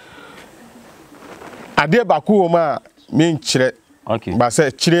 ade baku o ma me nchire okay ba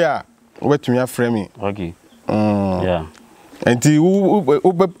se chire a obetumi aframe me okay yeah enti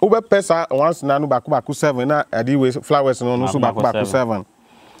ube pesa once na no baku 7 na ade we flowers no su baku 7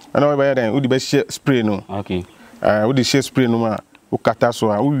 ana we be den udi be spray no okay udi share spray no ma ukata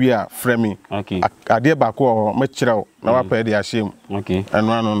so a uwi a frame okay ade baku o ma chire o na wa pa de ashem okay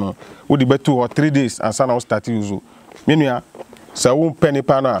eno no udi be 2 or 3 days and sana o start use menua sa wo penny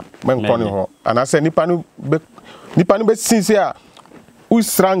pa na men kone ho ana se nipa no be sinse a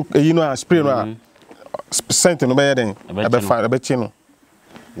usran yi no a spray no a scent no be yeden e be chi no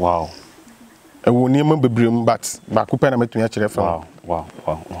wow e wo ni ma bebrem but ba ku pe na metun ya kire fa wow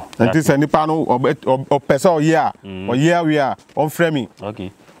and se nipa no o pesa o ye a we a on frame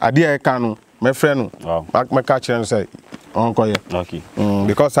okay ade e ka no me frɛ no me ka kire no say on ko ye okay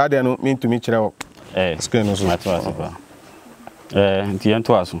because ade no me to me kire o screen no so nti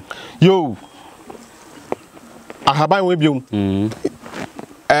ento aso yo ahaban we biom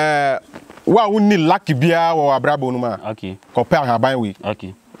wa woni lucky bia wo abrabo no ma okay compare ahaban we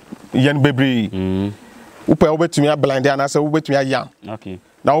okay yen bebre upe obetumi a blind ana se obetumi a yam okay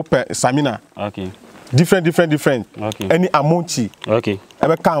na upe samina okay different okay any amonchi okay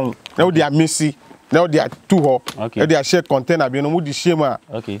ebe kan na wo dia messi na wo dia tu ho okay dia share container bi no mo di share ma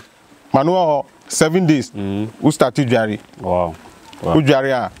okay manu 7 days we start juary wow u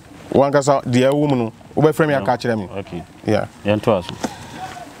juary a wan kasa dia wo mu no wo be frame aka kire me okay yeah yen to aso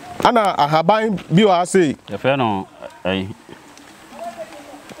ana ahaban bi o ase ye fe no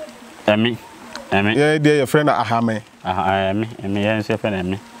emi yeah dia ye friend ahame emi yen se fe na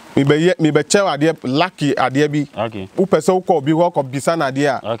emi mi be chew ade lucky ade bi okay u pese wo ko bi wo ko bisa na ade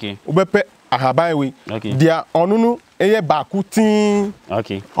a okay wo be pe ahaban we okay dia onunu eye baku tin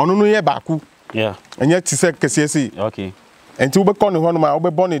okay onunu ye baku yeah enye ti se kesiesi okay enti wo be ko ne ho no ma wo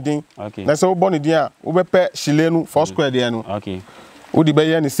be boni din okay na se wo boni din a wo be pe shilenu four square dia no okay wo di be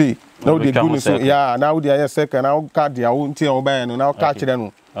ye ni say na wo di gu ni so ya na wo di aye second na wo ka dia wo nti wo be no na wo ka kire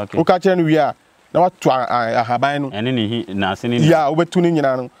no wo ka kire no wi a na watu ahaban no ene ne na ase ne ya obetu ni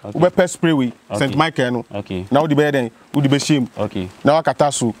nyina no obepe spray we St Michael no na wo di be den wo di be shame na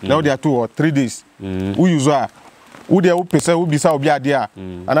wakata so na wo di ato 3 days wo use a wo de wo pese wo bisa obi ade a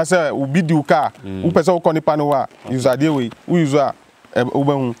ana se obi di uka wo pese wo koni pa no wa use ade we wo use a wo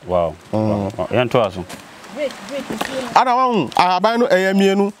ba hu wow yan to aso ana wa ahaban no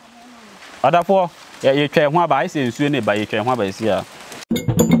eyamienu adafo ye twa ho aba ise nsuo ne ba ye twa ho aba ise a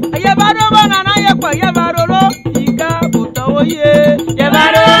ye baro bana na ye kwa ye baro lo ika botawo ye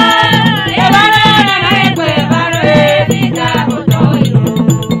baro na ye kwa ye baro ika botawo ye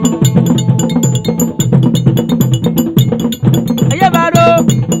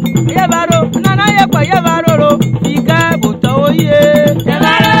baro na ye kwa ye baro lo ika botawo ye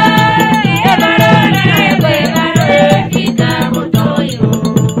baro na ye kwa ye baro ika botawo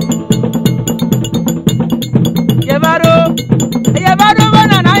ye baro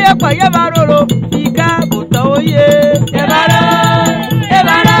bana na ye kwa ye baro lo ika botawo ye baro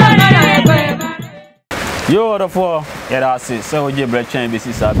na ye kwa ye baro yo orofo yera ase se oje bretchen be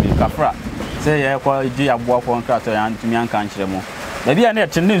sisa bi kafra se ye kwa ji aboa fo nka to ya ntumi anka nkyere mo na bia na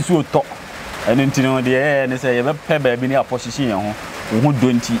ye ne nsuo to eno ntino de ne se ye be pe ba bi ne aposisi ye ho wo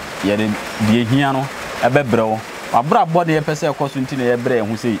donti ye de hia no ebe brewo abra bode ye pese ekoso ntino ye bre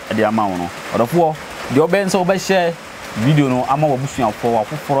ho sei de ama wo no orofo de obense obe share video no ama wabusuafo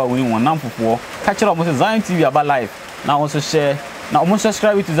afoforo woni wonam fofo ka kire mo se Ziontv aba live na also share na omo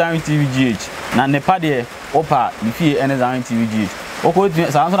subscribe to Ziontv Gh na nepa de opa ifie ene Ziontv Gh oko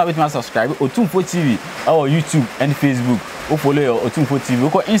sanso na betima subscribe Otumfo TV or YouTube and Facebook o follow your Otumfo TV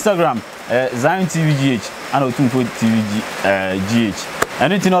oko Instagram Ziontv Gh and Otumfo TV Gh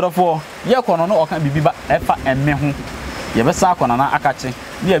anything other for ye kono no oka bibiba efa emme ho ye be sa kono na akache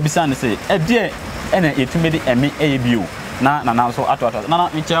ne abisa ne se e de ene yetumedi emme ebio na so ato na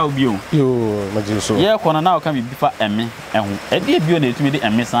mecha obio yo majiso ye kono na oka bibifa emme eho e de ebio na yetumedi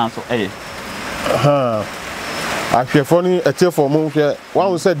emme san so ahwefo ni etiefo mo hwe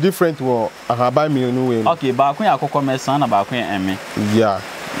one say different wo ahaba mi nu we okay ba kun akoko mesan na ba kun emme yeah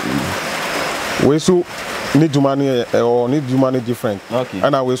we so ni duma ni or ni duma ni different okay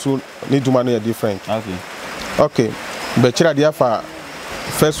and we so ni duma ni different okay be kira dia fa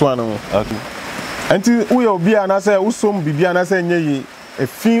first one okay enti we obi anase usom bibia anase nyeyi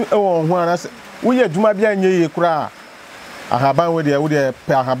efin ewo ho anase we duma bia nyeyi kura ahaban we de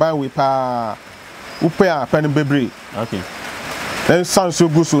pe ahaban we pa upe a pen bebre okay then sanso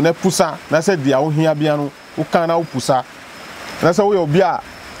guso na pusa na se dia wo hia bia no wo kan na wo pusa na se we obi a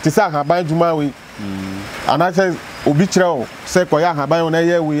ti sa ahaban duma we anase obi kireo se koya ahaban na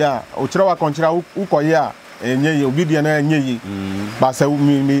ye we a o kireo wa kon kireo wo koye a enye obi dia na enye yi ba se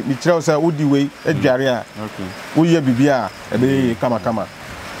mi kireo se odi we adware a okay wo ye bibia e be kama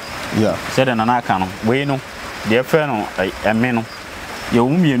yeah se de na aka no we no de fe no emme no ye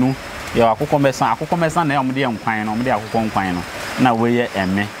wumienu ye akoko mesan na omde enkwan no omde akoko nkwan no na we ye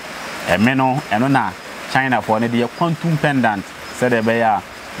emme no eno na China for ne de quantum pendant se de be ya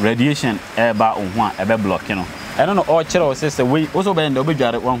radiation eba ohun a ebe block no eno no o kire o se we o so be nda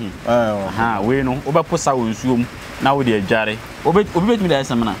obedware wo hu we no obeposa wo nsuom na wo de adware obi betimi da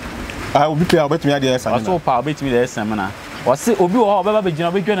esemna obi pe obetimi da esemna o so pa obetimi da esemna o se obi wo obeba begina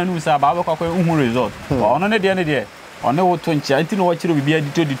obedwana nu sa ba abekwa hu result ono ne de ono wo to ntia nti no wo kire bibia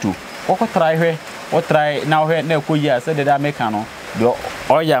dito koko try hwe o try na hwe na ekoyi a se de da meka no de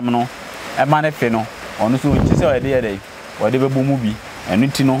oyam no e ma ne fe no ono so nti se o de o de bebu mu bi enu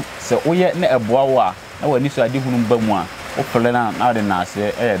ti no se oye na eboa wo a na wani so ade hunu ba mu a o pele na de na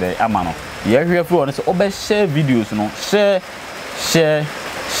ase e de ama no ye hwe fro no se o be share videos no share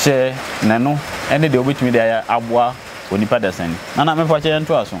na no ene de obetumi de aboa onipa da sani na me fa che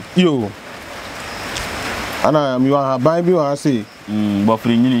nto aso yo ana mi wa ban bi wa se bo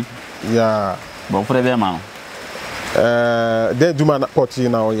fri nyini yeah bo fre be ma de duma na poti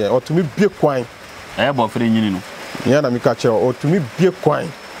na o ye otumi bie kwan bo fri nyini no ya na mi ka che otumi bie kwan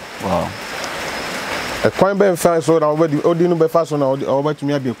wow e kwan be fa so na odi no be fa so na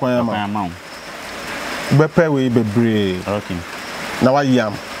obetumi abie kwan ama be pe we bebre okay na wa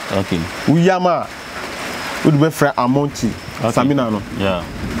yam okay uyama odi be fra amonti samina no yeah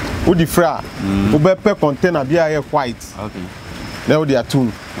odi fra o be pe container bia ye white okay na odi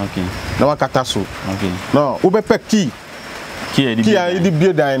atun okay na wakata so okay no o be pe key edi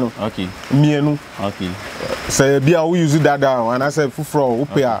bie dan no okay mienu okay say bia we use that down and I say fufro o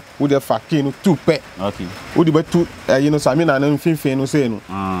pe a wo de fa key no two pe okay odi be two you know samina na mfimfin no say no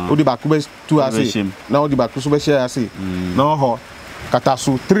odi ba ku be two ase na odi ba ku so be share ase na ho kata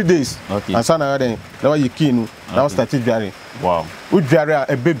so 3 days okay and sana den na wa yiki no na start dware Wow. Udware a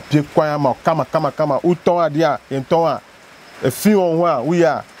ebe bie kwan ama kama uton ade a yenton a efi on ho a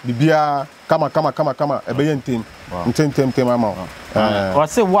uya bibia kama ebe yentem ntem ama o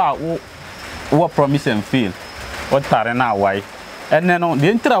say wo promise and fail what tare na why ene no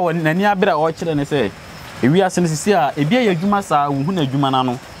de ntra wo nani abira o kire ne say ewi ase ne sisi a ebi ya adwuma saa wo na adwuma na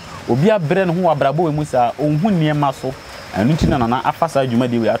no obi abre ne ho abrabo we mu saa onhu niema so anu ntina na afasa adwuma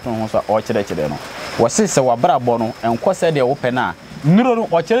de we aton ho so o kire no wo say se wa brabo no enko se de wo pe na nuro no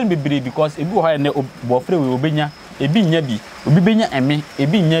o kire bibiri because ebi wo ha ne bofre we obenya ebi nya bi obi benya eme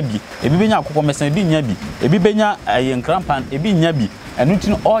ebi nya bi ebi benya akoko mesen ebi nya bi ebi benya yenkrampan ebi nya bi anu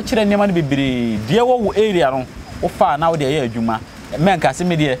ntina o kire niema ne bibiri de wo area no wo fa na wo de ye adwuma men ka se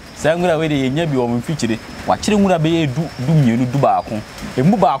me de sa ngura we de nya bi o mfikyire wa kire ngura be ye du mienu du baako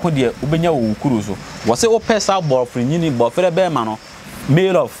emu baako de obenya wo kuro so wo se o pesa boyfriend nyini boyfriend be ma no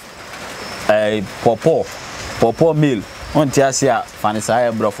male of popo male on ti asia fanisa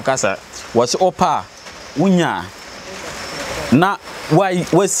e bro fokasa wo se opa unya na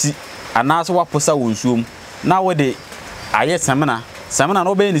wasi anaso waposa wo nsuom na wo de aye semina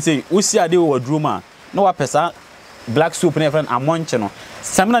no be ni sei usi ade wo wadruma na wapesa black soup na friend amonche no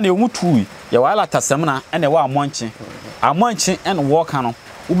semina na emutu ya wala ta semina ene wa amonche en walk no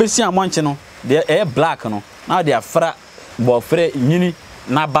ubesi amonche no de black no na de afra bofre nyini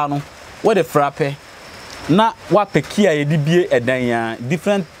na ba no wo de frappe na wapekia ye dibie edan ya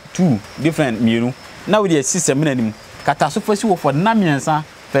different mienu na we de semina nim kataso fasi wo for na miensa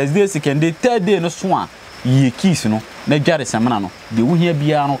first day second day third day no so a ye keys no na dware semina no de wo hia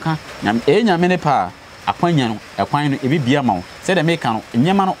bia no ka nyame ne pa akwanya no ekwan no ebi bia ma wo se de make no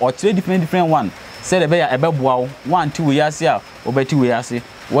nyema no o kire different one se de be ya ebeboa wo one ti we ase a obeti we ase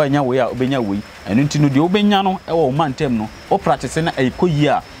wo anya we a obenya we enu nti no de obenya no e wo mantem no o practice na ekoyi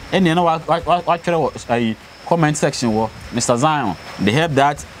a ene na wa twere wo comment section wo Mr. Zion they help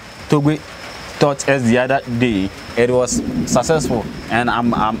that Togwe taught us the other day. It was successful, and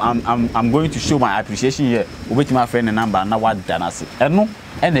I'm going to show my appreciation here. Obeti my friend the number na what danasi. Eno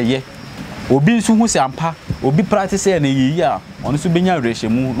ene ye. Obi nso hu se ampa, obi practice ene ye ya. Ono so benya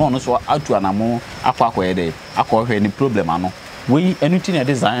rehemu, na ono so atu anamo akwa ye de. Akwa hwe ni problem ano. We enuti na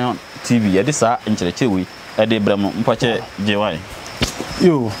design TV, ye de sa nchereche we. E de bram no mpache JY.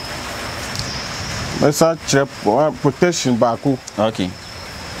 Yo. Mesa chep protection baako. Okay.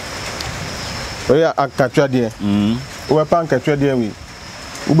 Oya akatwa de. We pa akatwa de we.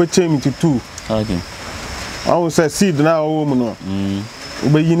 Ube change to 2. Okay. I will say seed na wo mu no.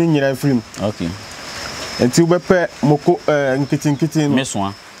 Ube yini nyira film. Okay. Enti ube pe moko nkiti no.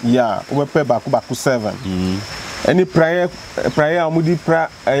 Meswa. Yeah, ube pe baako 7. Any prayer amudi pra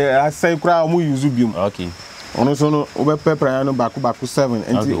asai kura amu use biom. Okay. Ono so no ube pe prayer no baako 7.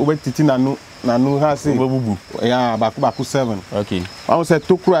 Enti ube titi na no ha say bubu. Yeah, baako 7. Okay. I will say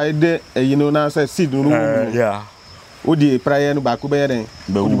tokura ide you know na say seed no. Yeah. Odi prayer no baako be yeden.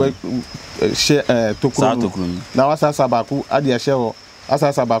 Odi share tokura. Na wasasa baako adi share ho.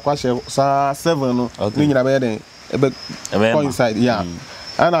 Asasa baako share sa 7 no. Ni nyina be yeden. Ebe coincide yeah.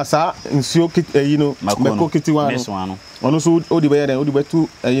 Ana sa nsio kit meko kiti wa no. Ono so odi be yeden odi be tu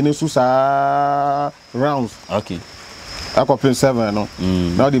so sa rounds. Okay. Akopin 7 no.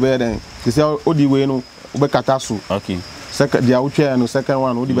 Na odi be yeden. Kisi odi we no ube katasu. Okay. Second dia uche no second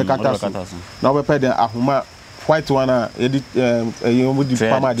one odi be katasu. Na ube pe de ahuma white one edi odi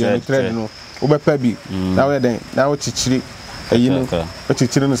pama de thread no. Ube pe bi. Na we den na o chichiri o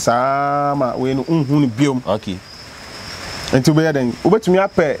chichiri no sama we no unhu no biom. Okay. Enti ube den ube tumi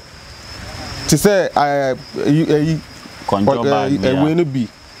ape ti say control bag we no bi.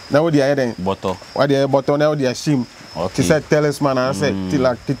 Na we dey den bottle. We dey bottle na we dey shim. Okay. Ti say talisman and say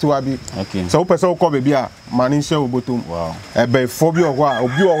tituwa bi. Okay. So person ko be bia manisha obotom. Wow. Be phobia ho a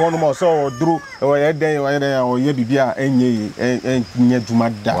obi ho no mo so oduru o ye den o ye bibia enye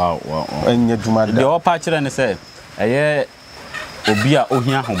dumada. Wow. Enye dumada. The upper children say eye obi a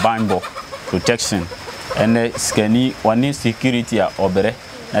ohia ho banbo protection and scanning one security a obere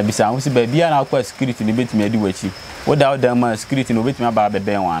na bisa ho si ba bia na akwa security ni betimi adi wachi without them security no betimi aba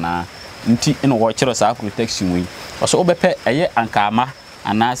beben wana nti ino wo chiro sa protection we so obepe eye ankama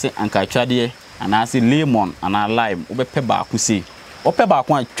anase ankatwade anase lemon ana lime obepe ba akusi ope ba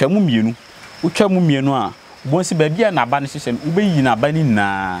akwa twamu mienu a bonsi ba bia na ba ne hihye obeyi na ba ni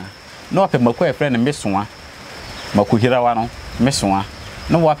na ope makwa e friend mesoa makuhirawa no mesoa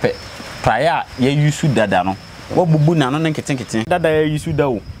no wape prayer ye yusu dada no wabubu na no nketenkete dada ye yusu da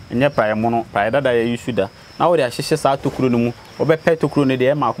o enye prayer mo no prayer dada ye yusu da na wo de ahihye sa tokuro no mu obepe tokuro ne de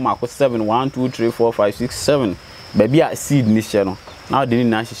e mako 7 1 2 3 4 5 6 7 baby a seed ni hye no na wo de ni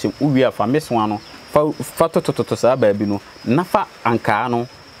na ahihye uwi afa mesoa no fa to saa baabi no na fa ankaa no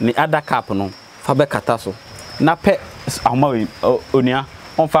ne ada cap no fa be kata so na pe ahoma we onia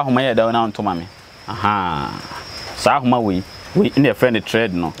on fa ahoma ye da na ntoma me aha saa ahoma we in a friend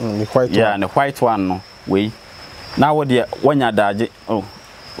trade no the white yeah one. the white one no we na wo de wanya daage oh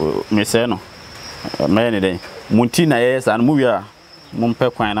me say no me ne den munti na yes an mu wi a mun pe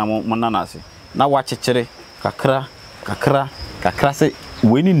kwan na mun nanase na wa chechire kakra se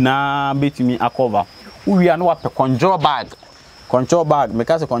weni na betimi akova wi a na wa pe conjure bag me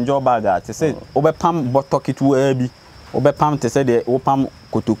ka se conjure bag a te say obepam botokit wo abi obepam te say de opam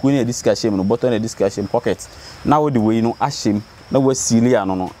kotoku na discussion no bottle na discussion pocket na wo de we no ahyem na wo sili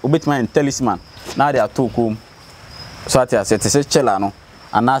ano no obetima talisman na de atokom so atia se te say chela no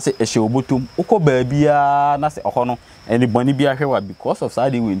anase ehye obotum ukọ baabia na se oho no anybody bia hwewa because of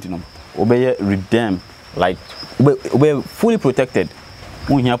side we ntino obeye redeem like obe fully protected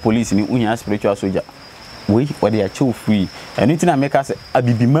unhia police ni unhia spiritual soldier we they are chill free anything na make us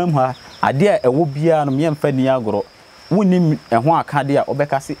abibimam ha ade a ewo bia no me mfa ni agoro woni eho akade a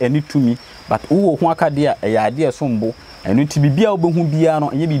obeka se ani tumi but wo ho akade a eya ade sombo enu ti bibia obehu bia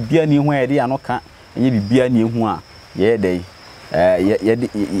no enye bibia ni ho ade ano ka enye bibia ni ehu a ye dey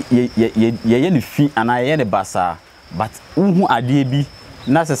ye ni fi ana ye ne basa but uhu ade bi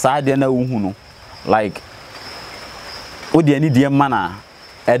na se sa ade na uhu no like odi ani de mana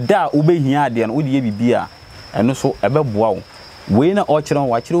eda obehia ade no odi ye bibia eno so ebeboa wo we na o kire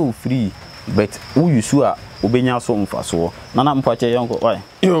wa kire wo free but wo yusu a obenya so mfaso na mpache yonko why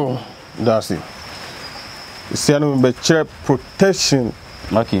yo that's it see no be kire protection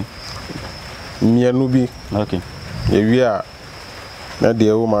okay mienu bi okay ewi a na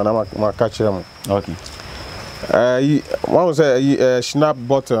de wo ma na maka kire mo okay one say snap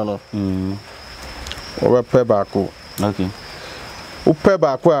bottle no we pe baako okay u pe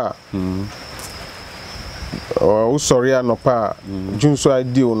baako a o sorry anopa junso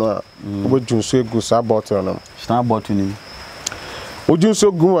ideal no a we junso egu sa bottle no snap bottle ni o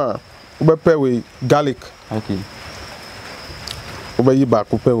junso gu a we pe we garlic okay we yi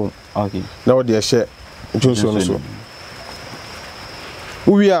baako pe wo okay na o de ehye junso no so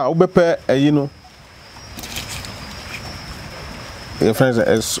we a we pe ayi no your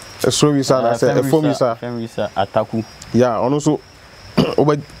friends so we say a femisa ataku yeah ono so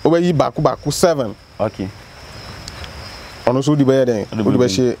oba yi baako 7 okay ono so di be den o di be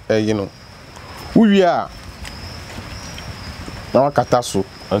she you know we a na wakata so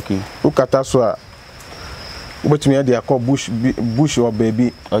okay o kata so a obetumi e dey call bush or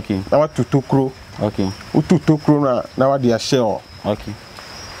baby okay na watutu kro okay o tutu kro na wa dey share okay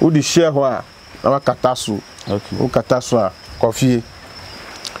o di share ho a na wakata so okay o kata so a coffee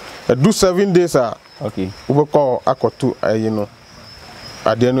do 7 days a okay we call akoto you know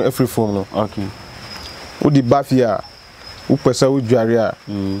ade no every form no okay o di bafia o pesa o dware a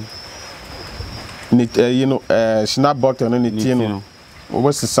ni you know snap bottle no ni tie no o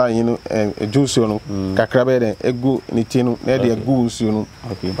we sisa you know juice no kakra be den egu ni tie no na de egu usu no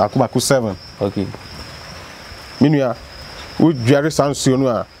okay baako 7 okay minua o dware sansuo no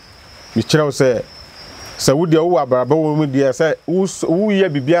a mi kire o se wo de wo abraba wo mu de se wo ye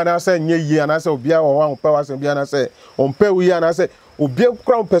bibia na se nye yi ana se obia wo wa pe wa se bia na se on pe wo yi ana se obia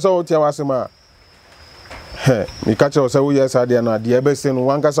kura pe se wo tia wa se ma mi ka kire o se wo ye sa de na de e be se no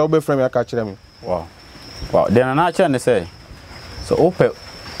wan ka sa wo be frame aka kire mi wow then na kire ne say so open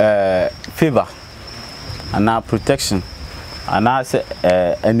favor and protection and say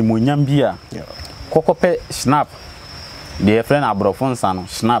animonyam bia kokope snap de friend abrofon sa no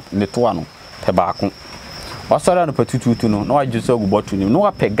snap ne to ano pe baako wasara no patututu no na wagye so gubotu ni no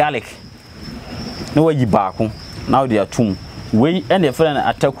wa pe garlic na wayi baako na wo de atum we and the friend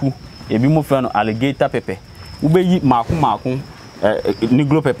ataku ebi mo friend alligator pepper ubeyi maako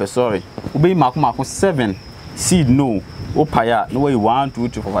negro pepper sorry ubeyi maako 7 seed no opaya no wayi 1 2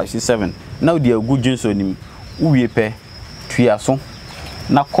 3 4 5 6 7 na wo de agu jinso nim uwie pe tuaso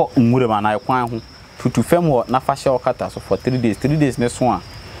na ko nwure ma na kwan ho tutu fam ho na fa hye okata so for 3 days ne so a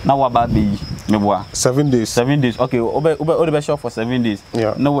na waba be yi meboa 7 days okay obe be show for 7 days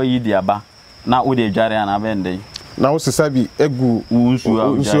na wa yi dia ba na wo de dware ana be ndey na wo sesa bi egu unsu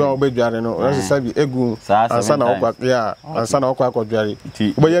a obe dware no na sesa bi egu ansa na okwa ya ansa na okwa akodware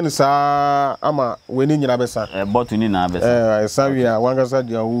obe ye ni sa ama we ni nyina besa botu ni na besa sa wi a wanga sa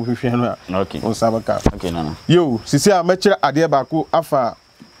dia wo hwehwe no a okay on sabaka okay nana yo sisi a mekire ade baako afa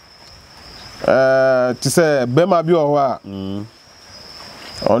ti se bema bi o ho a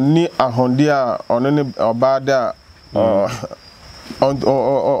oni ahondia onene obada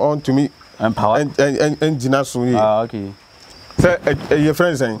on to me empower engine so here okay say your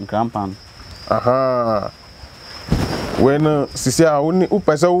friends saying grandpan aha when sisi a uni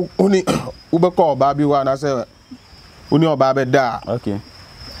upese uni ubeko oba bi wa na se uni oba be da okay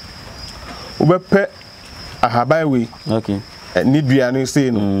ubepe ahaban we okay ni dua no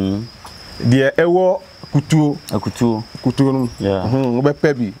sei no de ewo kutuo no yeah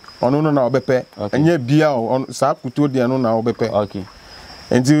ubepe bi ono no na ubepe enya bia o sa kutuo de no na ubepe okay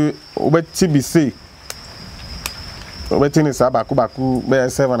enti ubeti bi sei ubeti ni sa baku be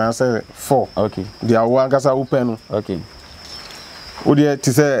 7 and 4 okay de awo ankasa upe no okay odi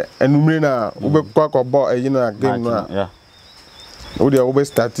ti se enumre na ubekwa kobo eyi na game no yeah odi ube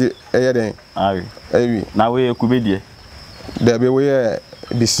start eye den awi na we kubedie de be we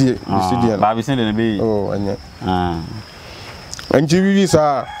bisi dia ba bisi de be oh anya anji wi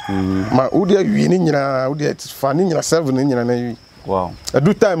sa ma odi awi ni nyina odi fa ni nyina 7 ni nyina na wi wow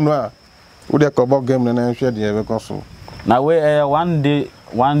adu time no a odi kobo game na hwe de be koso na we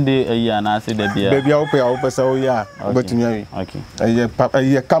one day a year na say de bia baby a ope sa o ya obetumi awi okay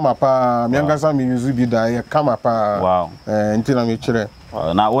ye kama pa mi angasa mi use bi da ye kama pa wow nti na mi kire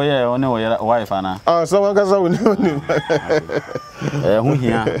na wo ye one wo wife ana so angasa woni hu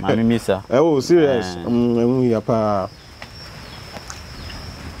hia na mi misa oh serious hu hia pa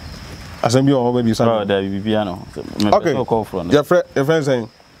asembi o baby sa oh da bibia no okay call from your friend saying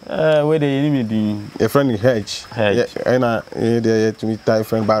we dey enemy din a friend hedge na dey to me tie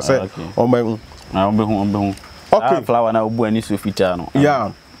friend ba say o ma hu na o be hu okay flower na obu ani so fita no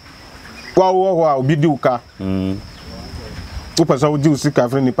yeah wa obi di uka o pesa o di usika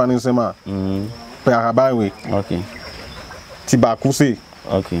friend ni panin sema pe araban we okay ti ba ku se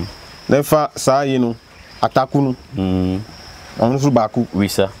okay nefa sa yi no ataku no onu su ba ku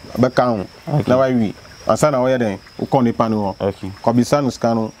wisa be kan na wa wi ansa na wo ye den o kon ni panin wo okay ko bi sanu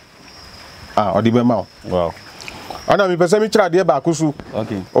skanu odi be ma wow ana mi pesa mi kira de ba ku su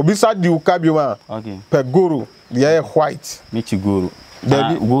okay obi sa di uka bi ma okay pe goro de white michi goro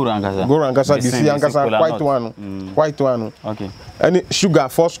goro angasa bisi angasa white one okay any sugar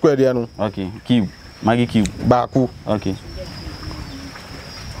 4 square there no okay cube maggi cube baku okay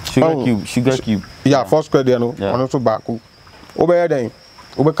sugar cube yeah 4 square there no ono so baku obe den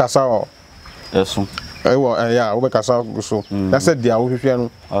obe kasa o eso yeah obe kasa so that's it dia wo hwehwe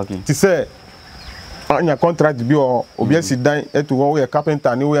no okay ti say anya contract bi o obi asidan etu wo we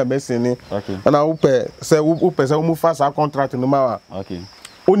carpenter ni we mesin ni okay na wo pe say wo fa sa contract no ma okay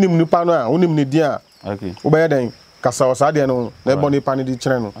onim ni pa no a onim ni dia okay obe den kasa o sa de no na ebo ni pa ni di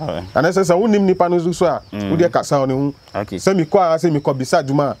kire no ana say onim ni pa no so a wo de kasa o ni hu okay say mi ko bisa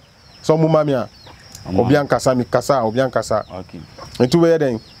djuma so mu mami a obi ankasa mi kasa obi ankasa okay etu we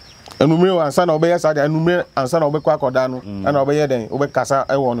den enumre ansa na obeye sa de enumre ansa na obekwa akoda no na obeye den obekasa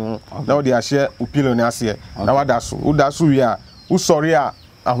ewo no na odi ahye upilo ni ase na wadaso udaso wi a usori a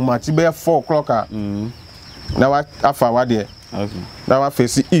ahumati be 4 o'clock a na wa afa wade okay na wa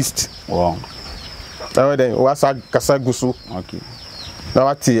face east wow na wa den wa sa kasa gusu okay na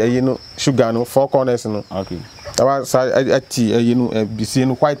wa ti eyi no sugar no 4 corners no okay na wa sa ati eyi no bisi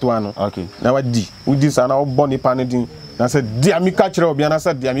no white one no okay na wa di udi sa na obo ni pa no din na said dia mi ka kire obi na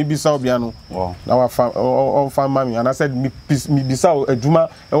said dia mi bisa obi no wow na wa fa mami and I said mi bisa adwuma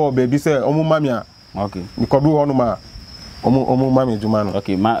e wo baby say omo mami a okay mi kodu ho no ma omo mami adwuma no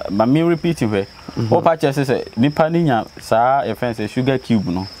okay ma me repeat we o pa che say nipa ni nya sa e friend say sugar cube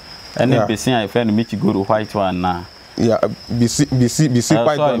no ene besin a e friend mi chigoro white one na yeah bisi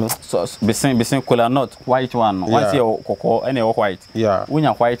white one so besin cola nut white one no once you kokko ene white yeah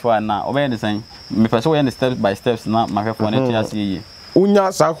unya white one na o be the same me person we step by steps na ma hwefo na tia se yi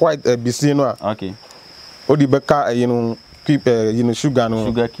unya sa white bisi no a okay odi beka you know keep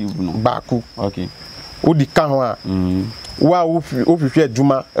sugar cube no baku okay odi ka ho a wa ofihwe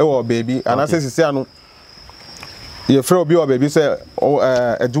adwuma e wo baby and I say sisi anu ye frɛ obi o baby say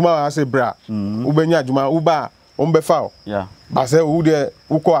adwuma ase bra ubenya adwuma uba ombe fao yeah ba say wo de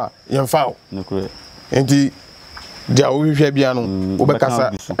ukọ a yen fao nokure enti dia wo hwehwe bia no wo be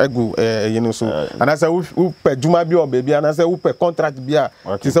kasa egu so ana say wo pe djuma bi o baby ana say wo pe contract bia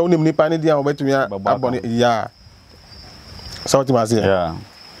ti say wo nim nipa ne dia wo betumi abone yeah so ti ma say yeah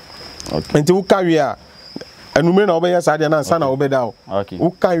okay enti wo kawi a enumere na wo be ya sa dia na nsa na wo be da o okay wo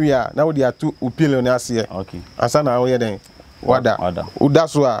kawi a na wo dia tu upile ne ase okay ansa na wo ye den wada wo da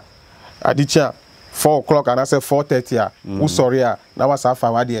so a adicha 4 o'clock and I say 4:30 a wo sorry a na wa sa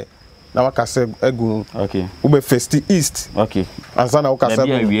fa wade na wa kase egu okay wo be first east okay ansa na wo kase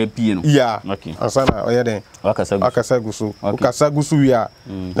egu we pie no yeah okay ansa na o ye den wa kase egu so wo kase egu so wi a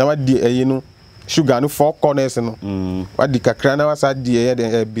na wa di eyi no sugar no 4 corners no wa di kakra na wa sa di ye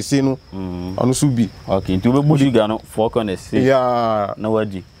den bisi no onu so bi okay nti wo be bu sugar no 4 corners yeah na wa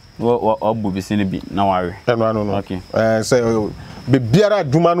di What will be seen be no worry. No. Okay. Say be biara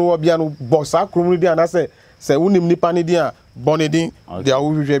duma no bia no boss akrom di ana say unim nipa ni dia bonedi dia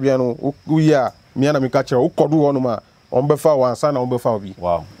wo hwehwe bia no wo ya me na me ka kire wo kodo wo no ma on be fa wansa na on be fa obi.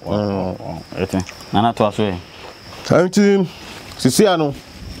 Wow. Ete. Nana to aso e. Anti sisi ano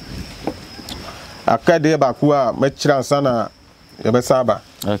akade ba ku a me kire ansa na ye be saba.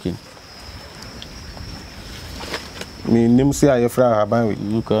 Okay. Me nim se aye fra haban we.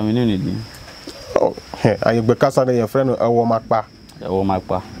 Nuka me ne di. Oh, aye be kasa na ye fra no ewo makpa. Ewo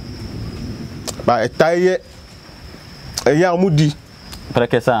makpa. Ba etaye eya omudi.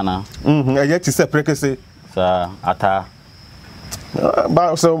 Prekesa na. Eye ti se prekese. Sa ata.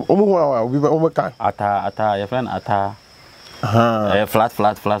 Ba so omu wa we ka. Ata, your friend ata.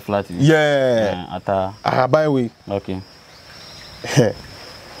 Flat. Yeah. Ata. Haban we. Okay.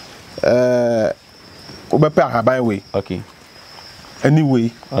 Obepe haban we. Okay.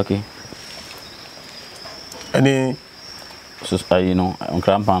 Anyway. Okay. Any so you know, on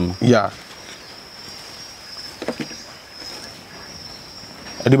crampan. Yeah.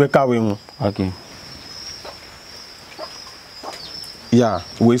 Edibeka we mu. Okay. Yeah,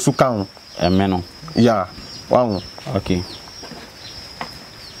 we su kan. Emeno. Yeah. Wow. Okay.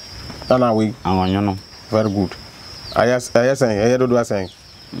 Ana we. Anwanyo no. Very good. Ayas aye do asen.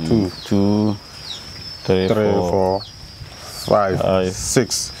 2 3 4 5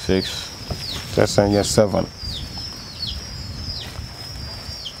 6 just and 7.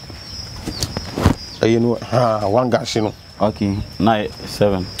 You know, one gash, you know. Okay, 9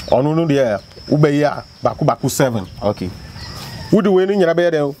 7. On no there, Ubeya, Baku 7. Okay. Would the winning your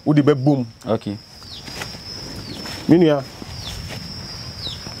bed, would the bed boom? Okay. Minia.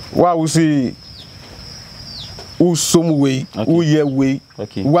 Wow, we see who some way, who ye way,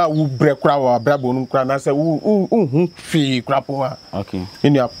 okay. Wow, who break crowd, brabon, cran, I say, fee crapoa. Okay.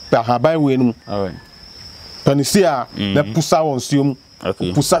 In your Pahabai win. All right. Panisia, the Pusa on Sium.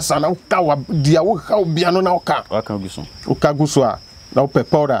 Okay. Pusa sana ukawa dia wo how bia no na uka. Waka guso. Uka guso a na upe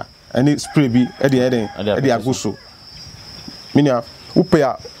powder any spray bi e de aguso. Minia upe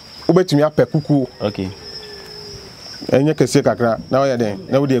a ubetumi apɛ kuku. Okay. Enye kese kakra na wo ye den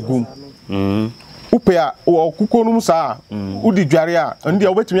na wo de agum. Upe a o kuku no musa udi dware a ndi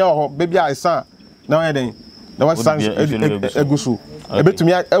a ubetumi a ho bebi a isa na wo ye den na wo san aguso.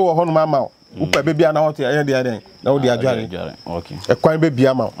 Ebetumi e wo ho no mama upe bebi a na wo te ye den na wo de adware. Okay. E kwan bebi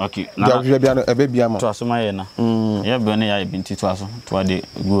ama. Okay. Na wo bebi a bebi ama. To aso ma ye na. Ye be ne ya binti to aso to ade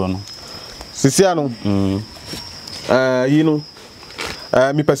gu no. Sisi ano. You know.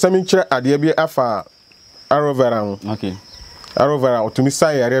 Mi pesami kire ade bi afa arovera ho. Okay. Arovera otumi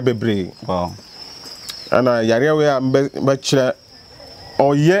sai yare bebre. Wow. Ana yare we a be kire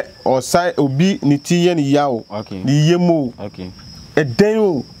oye osai obi ni tiye ni yawo. Okay. Ni yemu. Okay. Eden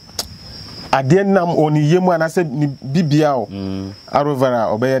o ade nam oni yemu anase ni bibia o. Arovera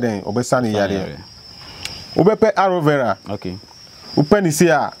obeye den obesani yare. Obepe arovera. Okay. Upani si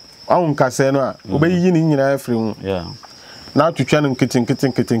a awun kase no a obeyi ni nyina afri hu. Yeah. Na twetwa no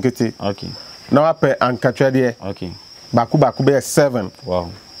nkitin. Okay. Na wape ankatwa de. Okay. Baku be 7. Wow.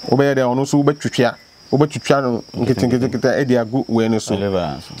 Obeye de ono so obetwetwa no nkitin e de agu we no so.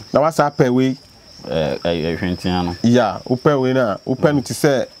 Na wasa pe we hwentia no. Yeah, upe we na upe no ti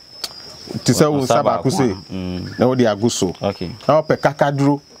se wo saba ku se. Na wo de agu so. Okay. Na wape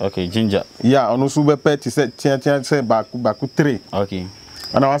kakaduro. Okay, ginger. Yeah, ono so be pe ti se tia se baku 3. Okay.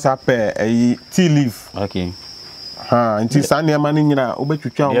 Ana wasa pe tea leaf. Okay. Nti sane ma ni nyina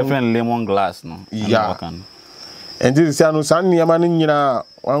obetwetwa wo. Different lemon glass no. Yeah. Nti se anu sane ma ni nyina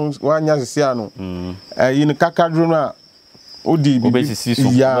wanya sisi anu. Yin kakadro na odi bi obesisi so.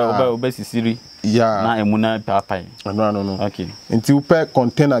 Obesisiri. Yeah. Na emuna papai. No. Okay. Nti upe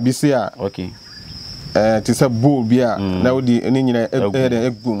container bi se a. Okay. Ti se bowl bi a na odi ni nyina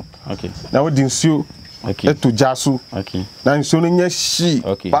egum. Okay. Na odi nsuo. Okay. Eto jasu. Okay. Na nsuo no nya shi.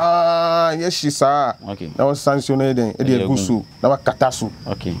 Okay. Pa nya shi sa. Okay. Na wo san nsuo no eden e de egusu na wa katasu.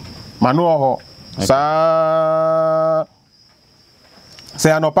 Okay. Manu ho. Sa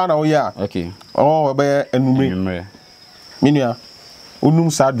se anopa na wo ya. Okay. Oh be enumre. Minua.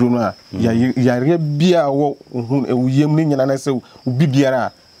 Onum sa dro no a yare bia wo ewuyem ni nyina na se ubi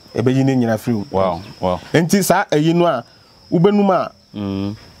biara e be yi ni nyina firi. Wow. Enti sa eyi no a ubenum a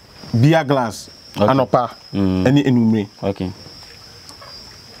beer glass. Okay. Anopa any enumre. Okay.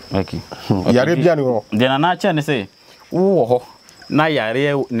 Yare bia ni ho. De na na cha ne say wo ho na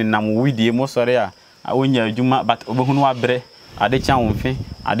yare ni nam widie mo sore a wonya adwuma but obehunu abre ade cha wonfe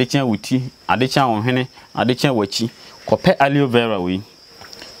ade cha wuti ade cha wonhene ade cha wachi kope aloe vera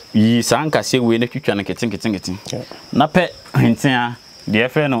yi sanka se we na twitwa na ketin na pe hintia the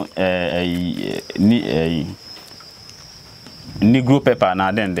FN Negro pepper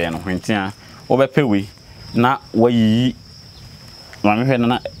na then when over pay na wayi mami hwe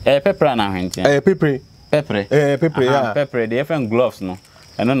na pepper na hwentia pepper yeah pepper the FN gloves no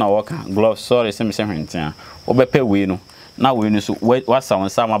eno na work gloves sorry say me say hwentia over pay we no na we no so wasa won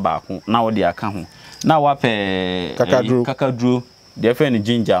sama ba ko na wo de aka ho na wa pe kakaduro the FN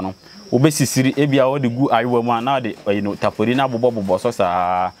ginger no obesisiri ebia wo de gu ayewa mu na de tapori na bobo so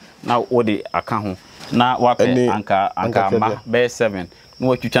sa na wo de aka ho na wa pe anka ma be 7 no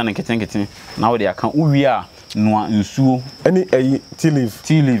watwitwa na keten na wo de aka uwi a no nsuo any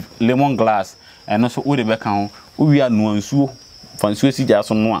tea leaf lemon glass eno so wo de be kan ho uwi a no nsuo fa nsuo si ja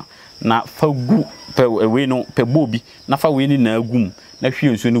so no a na fa gu pe we no pe bobi na fa we ni na agum na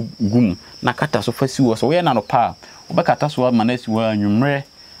hwie nsuo no gum na kata so fa si wo so we na no pa obekata so ma na si wo anwumre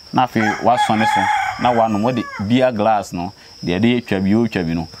na fe wa sone so na wa no mo de beer glass no de atwa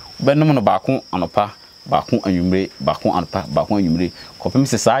bi no benom no baako anopa baako anwumre baako anopa baako anwumre kopem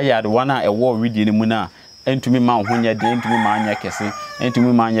se saa ya de wana ewo widie ne mu na entumi ma honya de entumi ma anya kese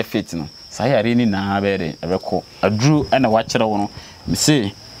entumi ma anya fit no saa ya re ni na bere ebeko aduru na wa kire wo no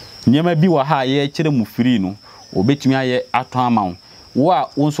se nyema bi wa ha ye kire mu free no obetumi aye ato ama wo a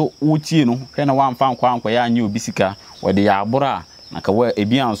wonso wotie no hwe na wa mfa nkwa ya anya obisika wo de ya abura na ka wa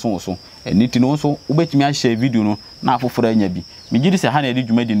ebi anso so eniti no so ubetimi a share video no na afoforo anya bi megidi se ha na edi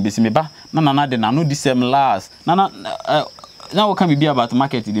dwumadi no besi meba na de na no disem last na wo kan bi about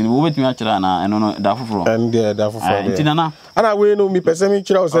market de no ubetimi a kira na eno no da afoforo and da afoforo enti na ana we no mi pese mi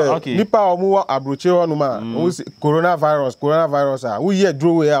kira o se nipa o mu abroche ho no ma coronavirus a wo ye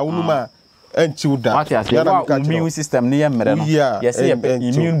draw we a wo ma enchiuda what ya immune system ne yemre no yes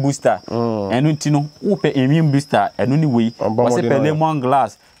immune booster enu ntino wo pe immune booster enu ni we wo se pe lemon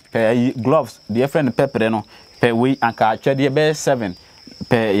glass pe gloves the friend pepper no pe we anka atwede be 7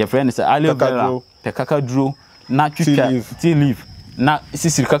 pe your friend say aloe vera pe kakaduro na twitwa tea leaf na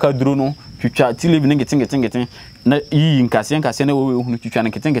sisiri kakaduro no twitwa tea leaf ngetin na yi nkase na wo hunu twitwa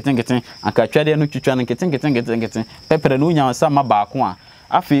ngetin anka atwede no twitwa ngetin pepper no nya sa ma ba ko a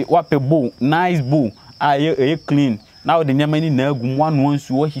afi wa pe bowl nice bowl a clean now the nyamani na agum one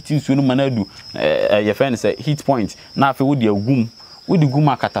nsu wo hiti nsu no manadu your friend say heat point na afi wo de agum wo de gum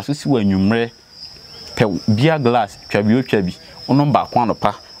akata so si wa anwumre pe beer glass twabi ono ba ko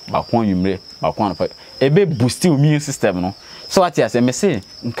anopa ba ko anwumre ba ko anopa ebe boost immune system no so what you say me say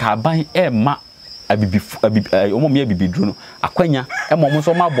nka ban ma abibi omo me abibi duro no akwanya mo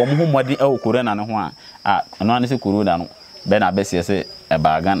so ma bo mo ho modi e corona ne ho a no ane se corona no be na be se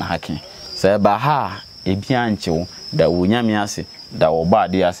ebaga na haki se ba ha ebia nchewo da wonyame ase da wo ba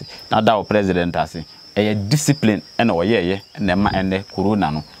ade ase na da wo president ase eye discipline ena wo yeye na ma ene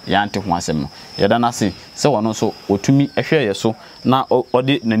corona no ya ante ho asem no ye da na se wono so otumi ehwe ye so na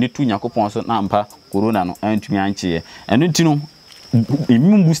ode nani tu nyakopon so na mpa corona no antumi anche eno ntino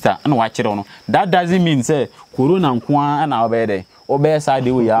immune booster na wa kire no that doesn't mean say corona nko na obede obesa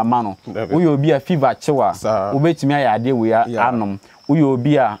de we ya ma no we obi a fever chewa obetumi ya de we ya anom we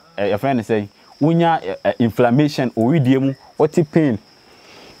obi a your friend say unya inflammation owidie mu what pain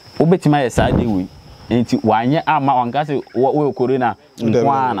obetumi ya sa de we enti wanye ama wanga say we corona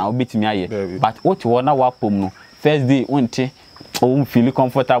nko na obetumi aye but what you na wa pom no first day wonte o feel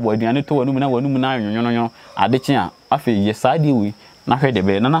comfortable aduane to wanu na nwonwonwo adeche a afi ye sa de we na hwede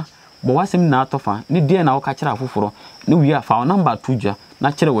be na bo wasem na atofa ni die na wo ka kira afoforo ni wi afa number 2 ja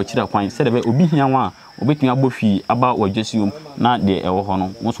na kire wo kira kwan se de be obi hia wa obetumi agbofi aba wajesium na de ewo ho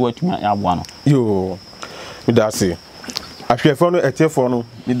no wo so watumi aboa no yo mi da se ahwefo no etefo no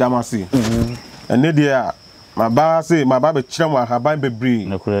mi da ma se ene die a ma ba be kire mo ahaban bebre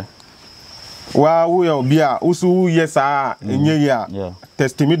nakure wa wo ya obi a usu yesa enye ya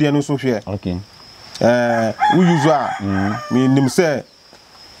testimony no so hwe okay we usual mi nim se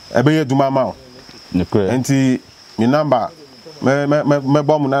ebe ye duma ma enti mi number me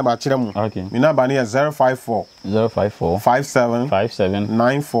bom number kire mu mi number ni 054 57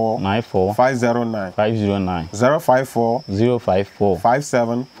 94 509 054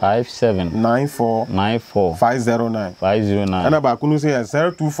 57 94 509 ana ba kunu say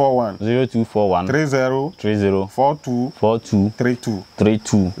 0241 30 42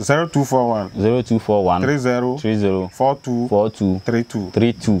 32 0241 30 42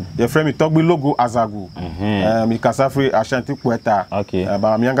 32 your friend mi togbi logo azagu mi kasafri ashanti kweta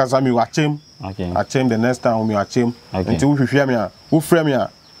ba mi anga sami wachem achem the next time mi achem until we hwehwe mi a wo frame mi a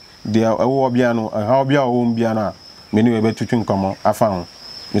de ewo bia no ha obia wo bia na me ni we betutwu nkomo afa ho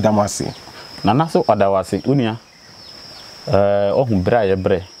mi damase na na so odawase unia ohun bra ye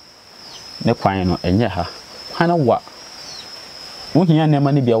bre ne kwan no enye ha hana wa wo hia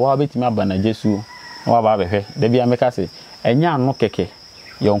nema ne bia wa betimi aba na Jesu wa ba behwe da bia meka se enya ano keke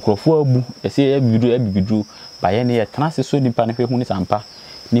ye onkrofo abu ese abibidu ba ye ne ye transe so nipa ne hwe ni sampa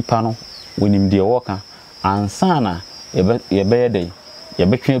nipa no wonim de woka ansana ye be yedai ye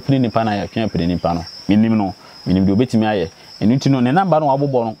betwe apini nipa na ye twe apini nipa no minim de obetimi aye enu ti no ne namba no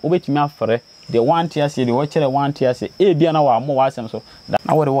wabobɔ no obetimi afre de wanti ase de wo kire wanti ase e bia na wa mo wa asem so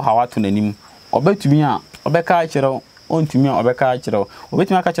na wo de wo hawato nanim obetumi a obeka kire ontumi a obeka kire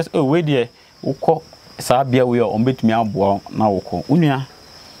obetumi aka kire we de ukọ saa bia we o betumi aboa na wokọ unua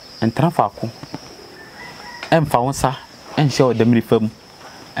entrafa ko emfa wonsa enhye odamri fam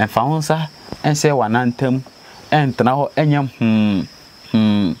emfa wonsa enhye wanantam entna ho enyam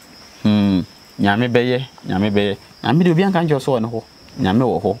nyame beye nyame de obi anka nje so ne ho nyame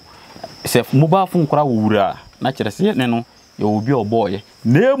wo ho se mobile phone kora wura na kire se ne no ye obi oboye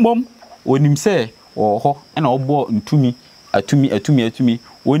na emom onim se wo ho na obo ntumi atumi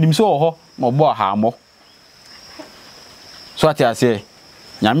onim se wo ho na obo ha mo so ati ase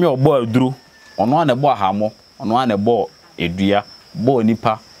nyame obo aduro ono na bo ha mo ono na bo edua bo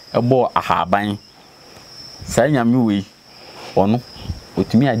nipa ebo ahaban sa nyame we ono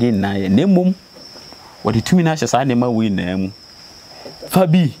otumi ade na ye na emom wodi tumi na hyesa na ma we na mu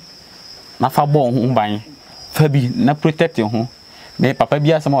fabi na fa bo ho ban fabi na protect ho me papa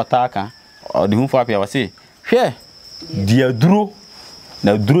bia sama otaka odi hu fa pia wase hwe di aduro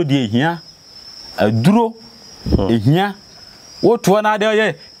na duro di ehia aduro ehia woto na de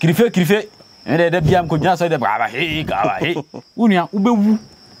ye kirife ende bia mko gina so de baba he unia ubewu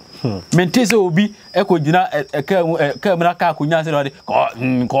mentese obi ekogina kamera ka akunya se de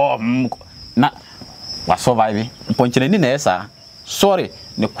ko na wa survive ponchene ni na esa sorry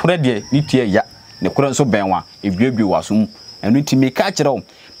ne kura de ni tie ya ne kura nso benwa ebiebie wasum enu ti me ka kire o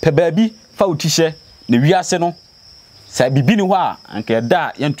pe baabi fa otihye ne wiase no sa bibi ni ho a anka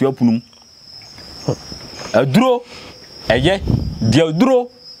da yentu apunum aduro eye dia aduro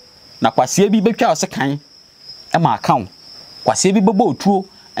na kwase bi betwa osekan e ma account kwase bi bebo otuo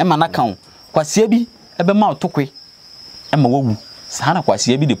e ma na account kwase bi e be ma otokwe e ma wawu sa na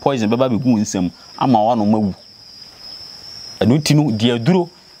kwase bi de poison beba be gu nsam ama wano mawu enu tinu dia duro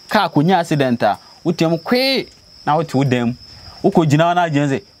ka akonya accident a wotem kwe na wote wodam ukogina na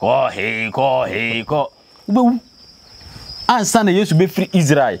agenze ko ubewu ansa na Yesu be free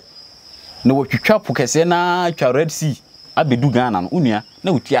Israel na wotwitwa pokese na twa Red Sea abedu Ghana no unua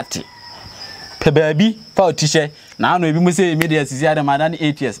na wotiate pe baabi fa otishe na anu ebi mo se media sisi ade madani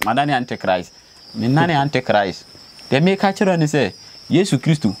 8 years madani antichrist me nane antichrist de me ka kire ni se Yesu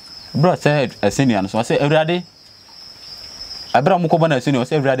Kristo bro said asenia no so say Ewurade abra mo ko bana asenia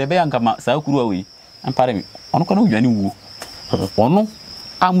so Ewurade be yanka ma sa kuru awi ampare mi ono ko na odwane wu ono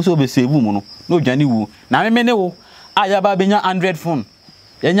amuso be save mu no na odwane wu na me ne wo aya ba benya Android phone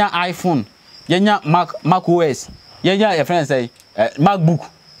yenya iPhone yenya Mac OS yenya your friend say MacBook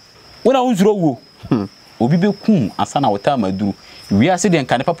wona unzuro wo obi be kun asana wota maduru wi ase de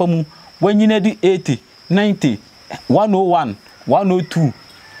nka ne papa mu wanyina di 80 90 101 102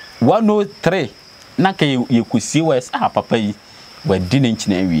 103 na ka ye kosie wes papa yi wadi ne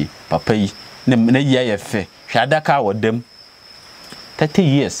nchina wie papa yi na yi ya fe hwada ka wodam 30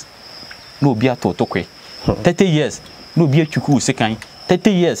 years no obi atotokwe 30 years no obi atwuku sekan 30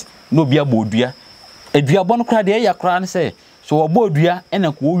 years no obi abodua aduabɔ no kra de ya kra ne se so obo odua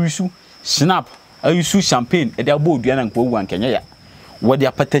ena ko wisu snap ayusu champagne e de abo odua na ko wu ankenya ya wodi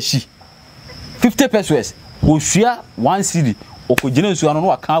apatashi 50 pesos osua 1 cedi okogina nsuano no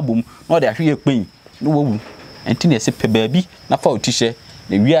waka abom na de ahwe ekpen no wawu enti na ese pe baabi na fa otihye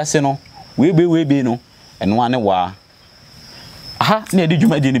na wiase no webe no eno ane wa aha na edi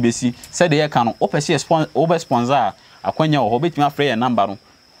dwumadi ne besi se de ye ka no opese sponsor akwanya wo betimi afre ya number no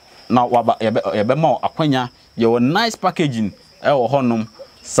na waba yebe ma akwanya ye wo nice packaging e wo honum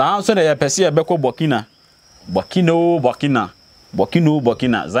saa so na ye pese ye beko Burkina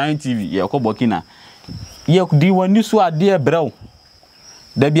Ziontv ye ko Burkina ye di wani so ade brew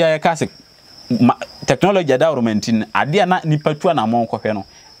da bia ye kase technology da romantin ade na nipa tu na mon kohwe no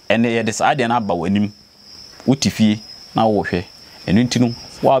ene ye de saa ade na ba wanim utifie na wo hwe enu ntinu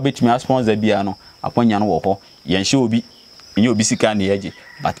wa betimi sponsor bia no akwanya no wo ho ye nhye obi enye obi sika na yeje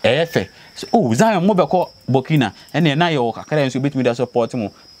but efe so Zion mo beko Burkina ene na ye wo kakara nso betimi da support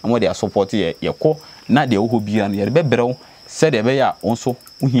mo mo de support ye ko na de wo bia no ye be brew se de be ya onso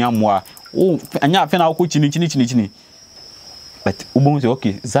uhia mo a anya afa na ko chini but ubon say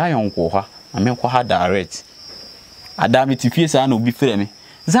okay Zion ko ha amen ko ha direct adami tifie sa na obi frɛ me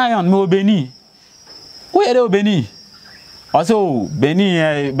Zion me obeni wo ye de obeni Also,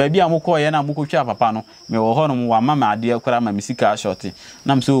 Benny, baby, I'm going and I'm going to papa no. Me or home, one mamma, dear, cram my musica shorty.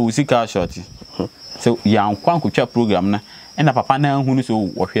 Nam so musica shorty. So, young Quanco program, and a papa now who so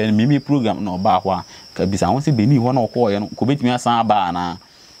what Mimi program no bahwa. Cabisa, I want to be one or call and commit me a samba.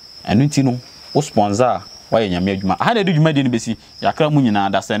 And you know, o sponsor, why in your major. How did you make in Bessie?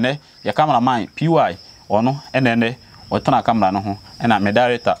 Yakramunina, that's an your camera mine, PY, or no, and then or turn camera no, and I'm a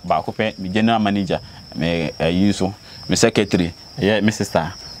director, Bacope, the general manager, me use my secretary, yeah, Mrs.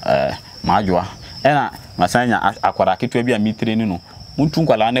 Star, Majua, and my son, Aquaraki to be a meeting, no,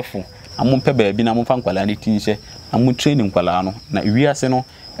 Muntunqualanefu, a Mumpebe, Binam Fanqualani Tinche, and Mun training Qualano, na we are seno,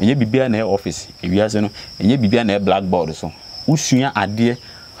 and ye be an air office, if you are seno, and ye be an air blackboard so. Usuya a dear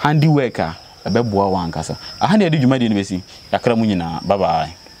handy worker, a beboa one castle. A handy did you made in Bessie, Yakramunina, bye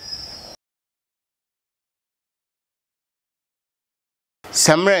bye.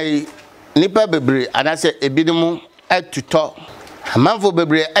 Samurai nipa bebre anase ebidimu etuto amanfo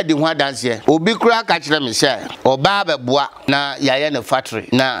bebre edi ho adanse obi kura ka kire me se oba beboa na yaye ne factory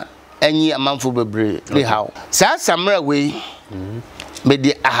na anyi amanfo bebre le haw sa samurai we me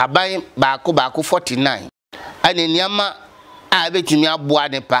di ahaban baako 49 ane niama a betumi aboa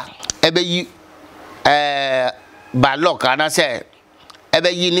ne pa ebe yi balok anase ebe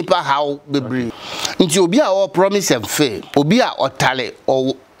yi nipa haw bebre nti obi a o promise and fail obi a otale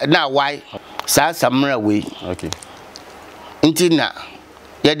o na why sa samra we okay nti na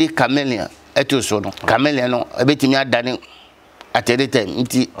yedi chameleon eto so no chameleon no ebetimi adane at any time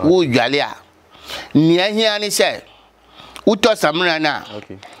nti wo dwale a nia hia ni se uto samra na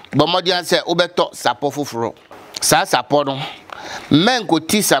okay bomodi an se obeto sapo foforo sa sapo no men ko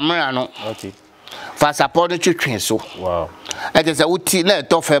ti samra no okay fa sapo no twetwen so wow ete se uti na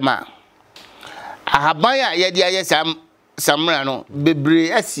eto fema ahabanya yedi aye samra no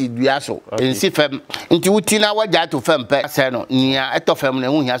bebre asi dua so ensi fem nti wuti na waja to fem pe se no nia eto fem na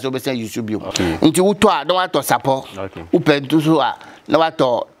hu hia so be se yusu bio nti wuto a na wato sapo upentu so a na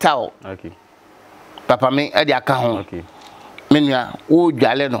wato tao okay papa me e de aka ho okay menua wo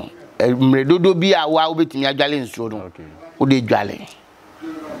dwale no mredodo bi a wa obetimi adwale nsuo no okay wo de dwale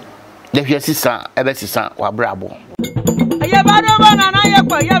de hwe sisa ebe sisa wa brabo Yebaro banana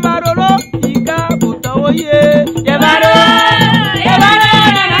yepo yebaro lo ika buto ye yebaro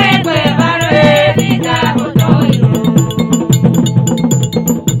na yepo yebaro ika buto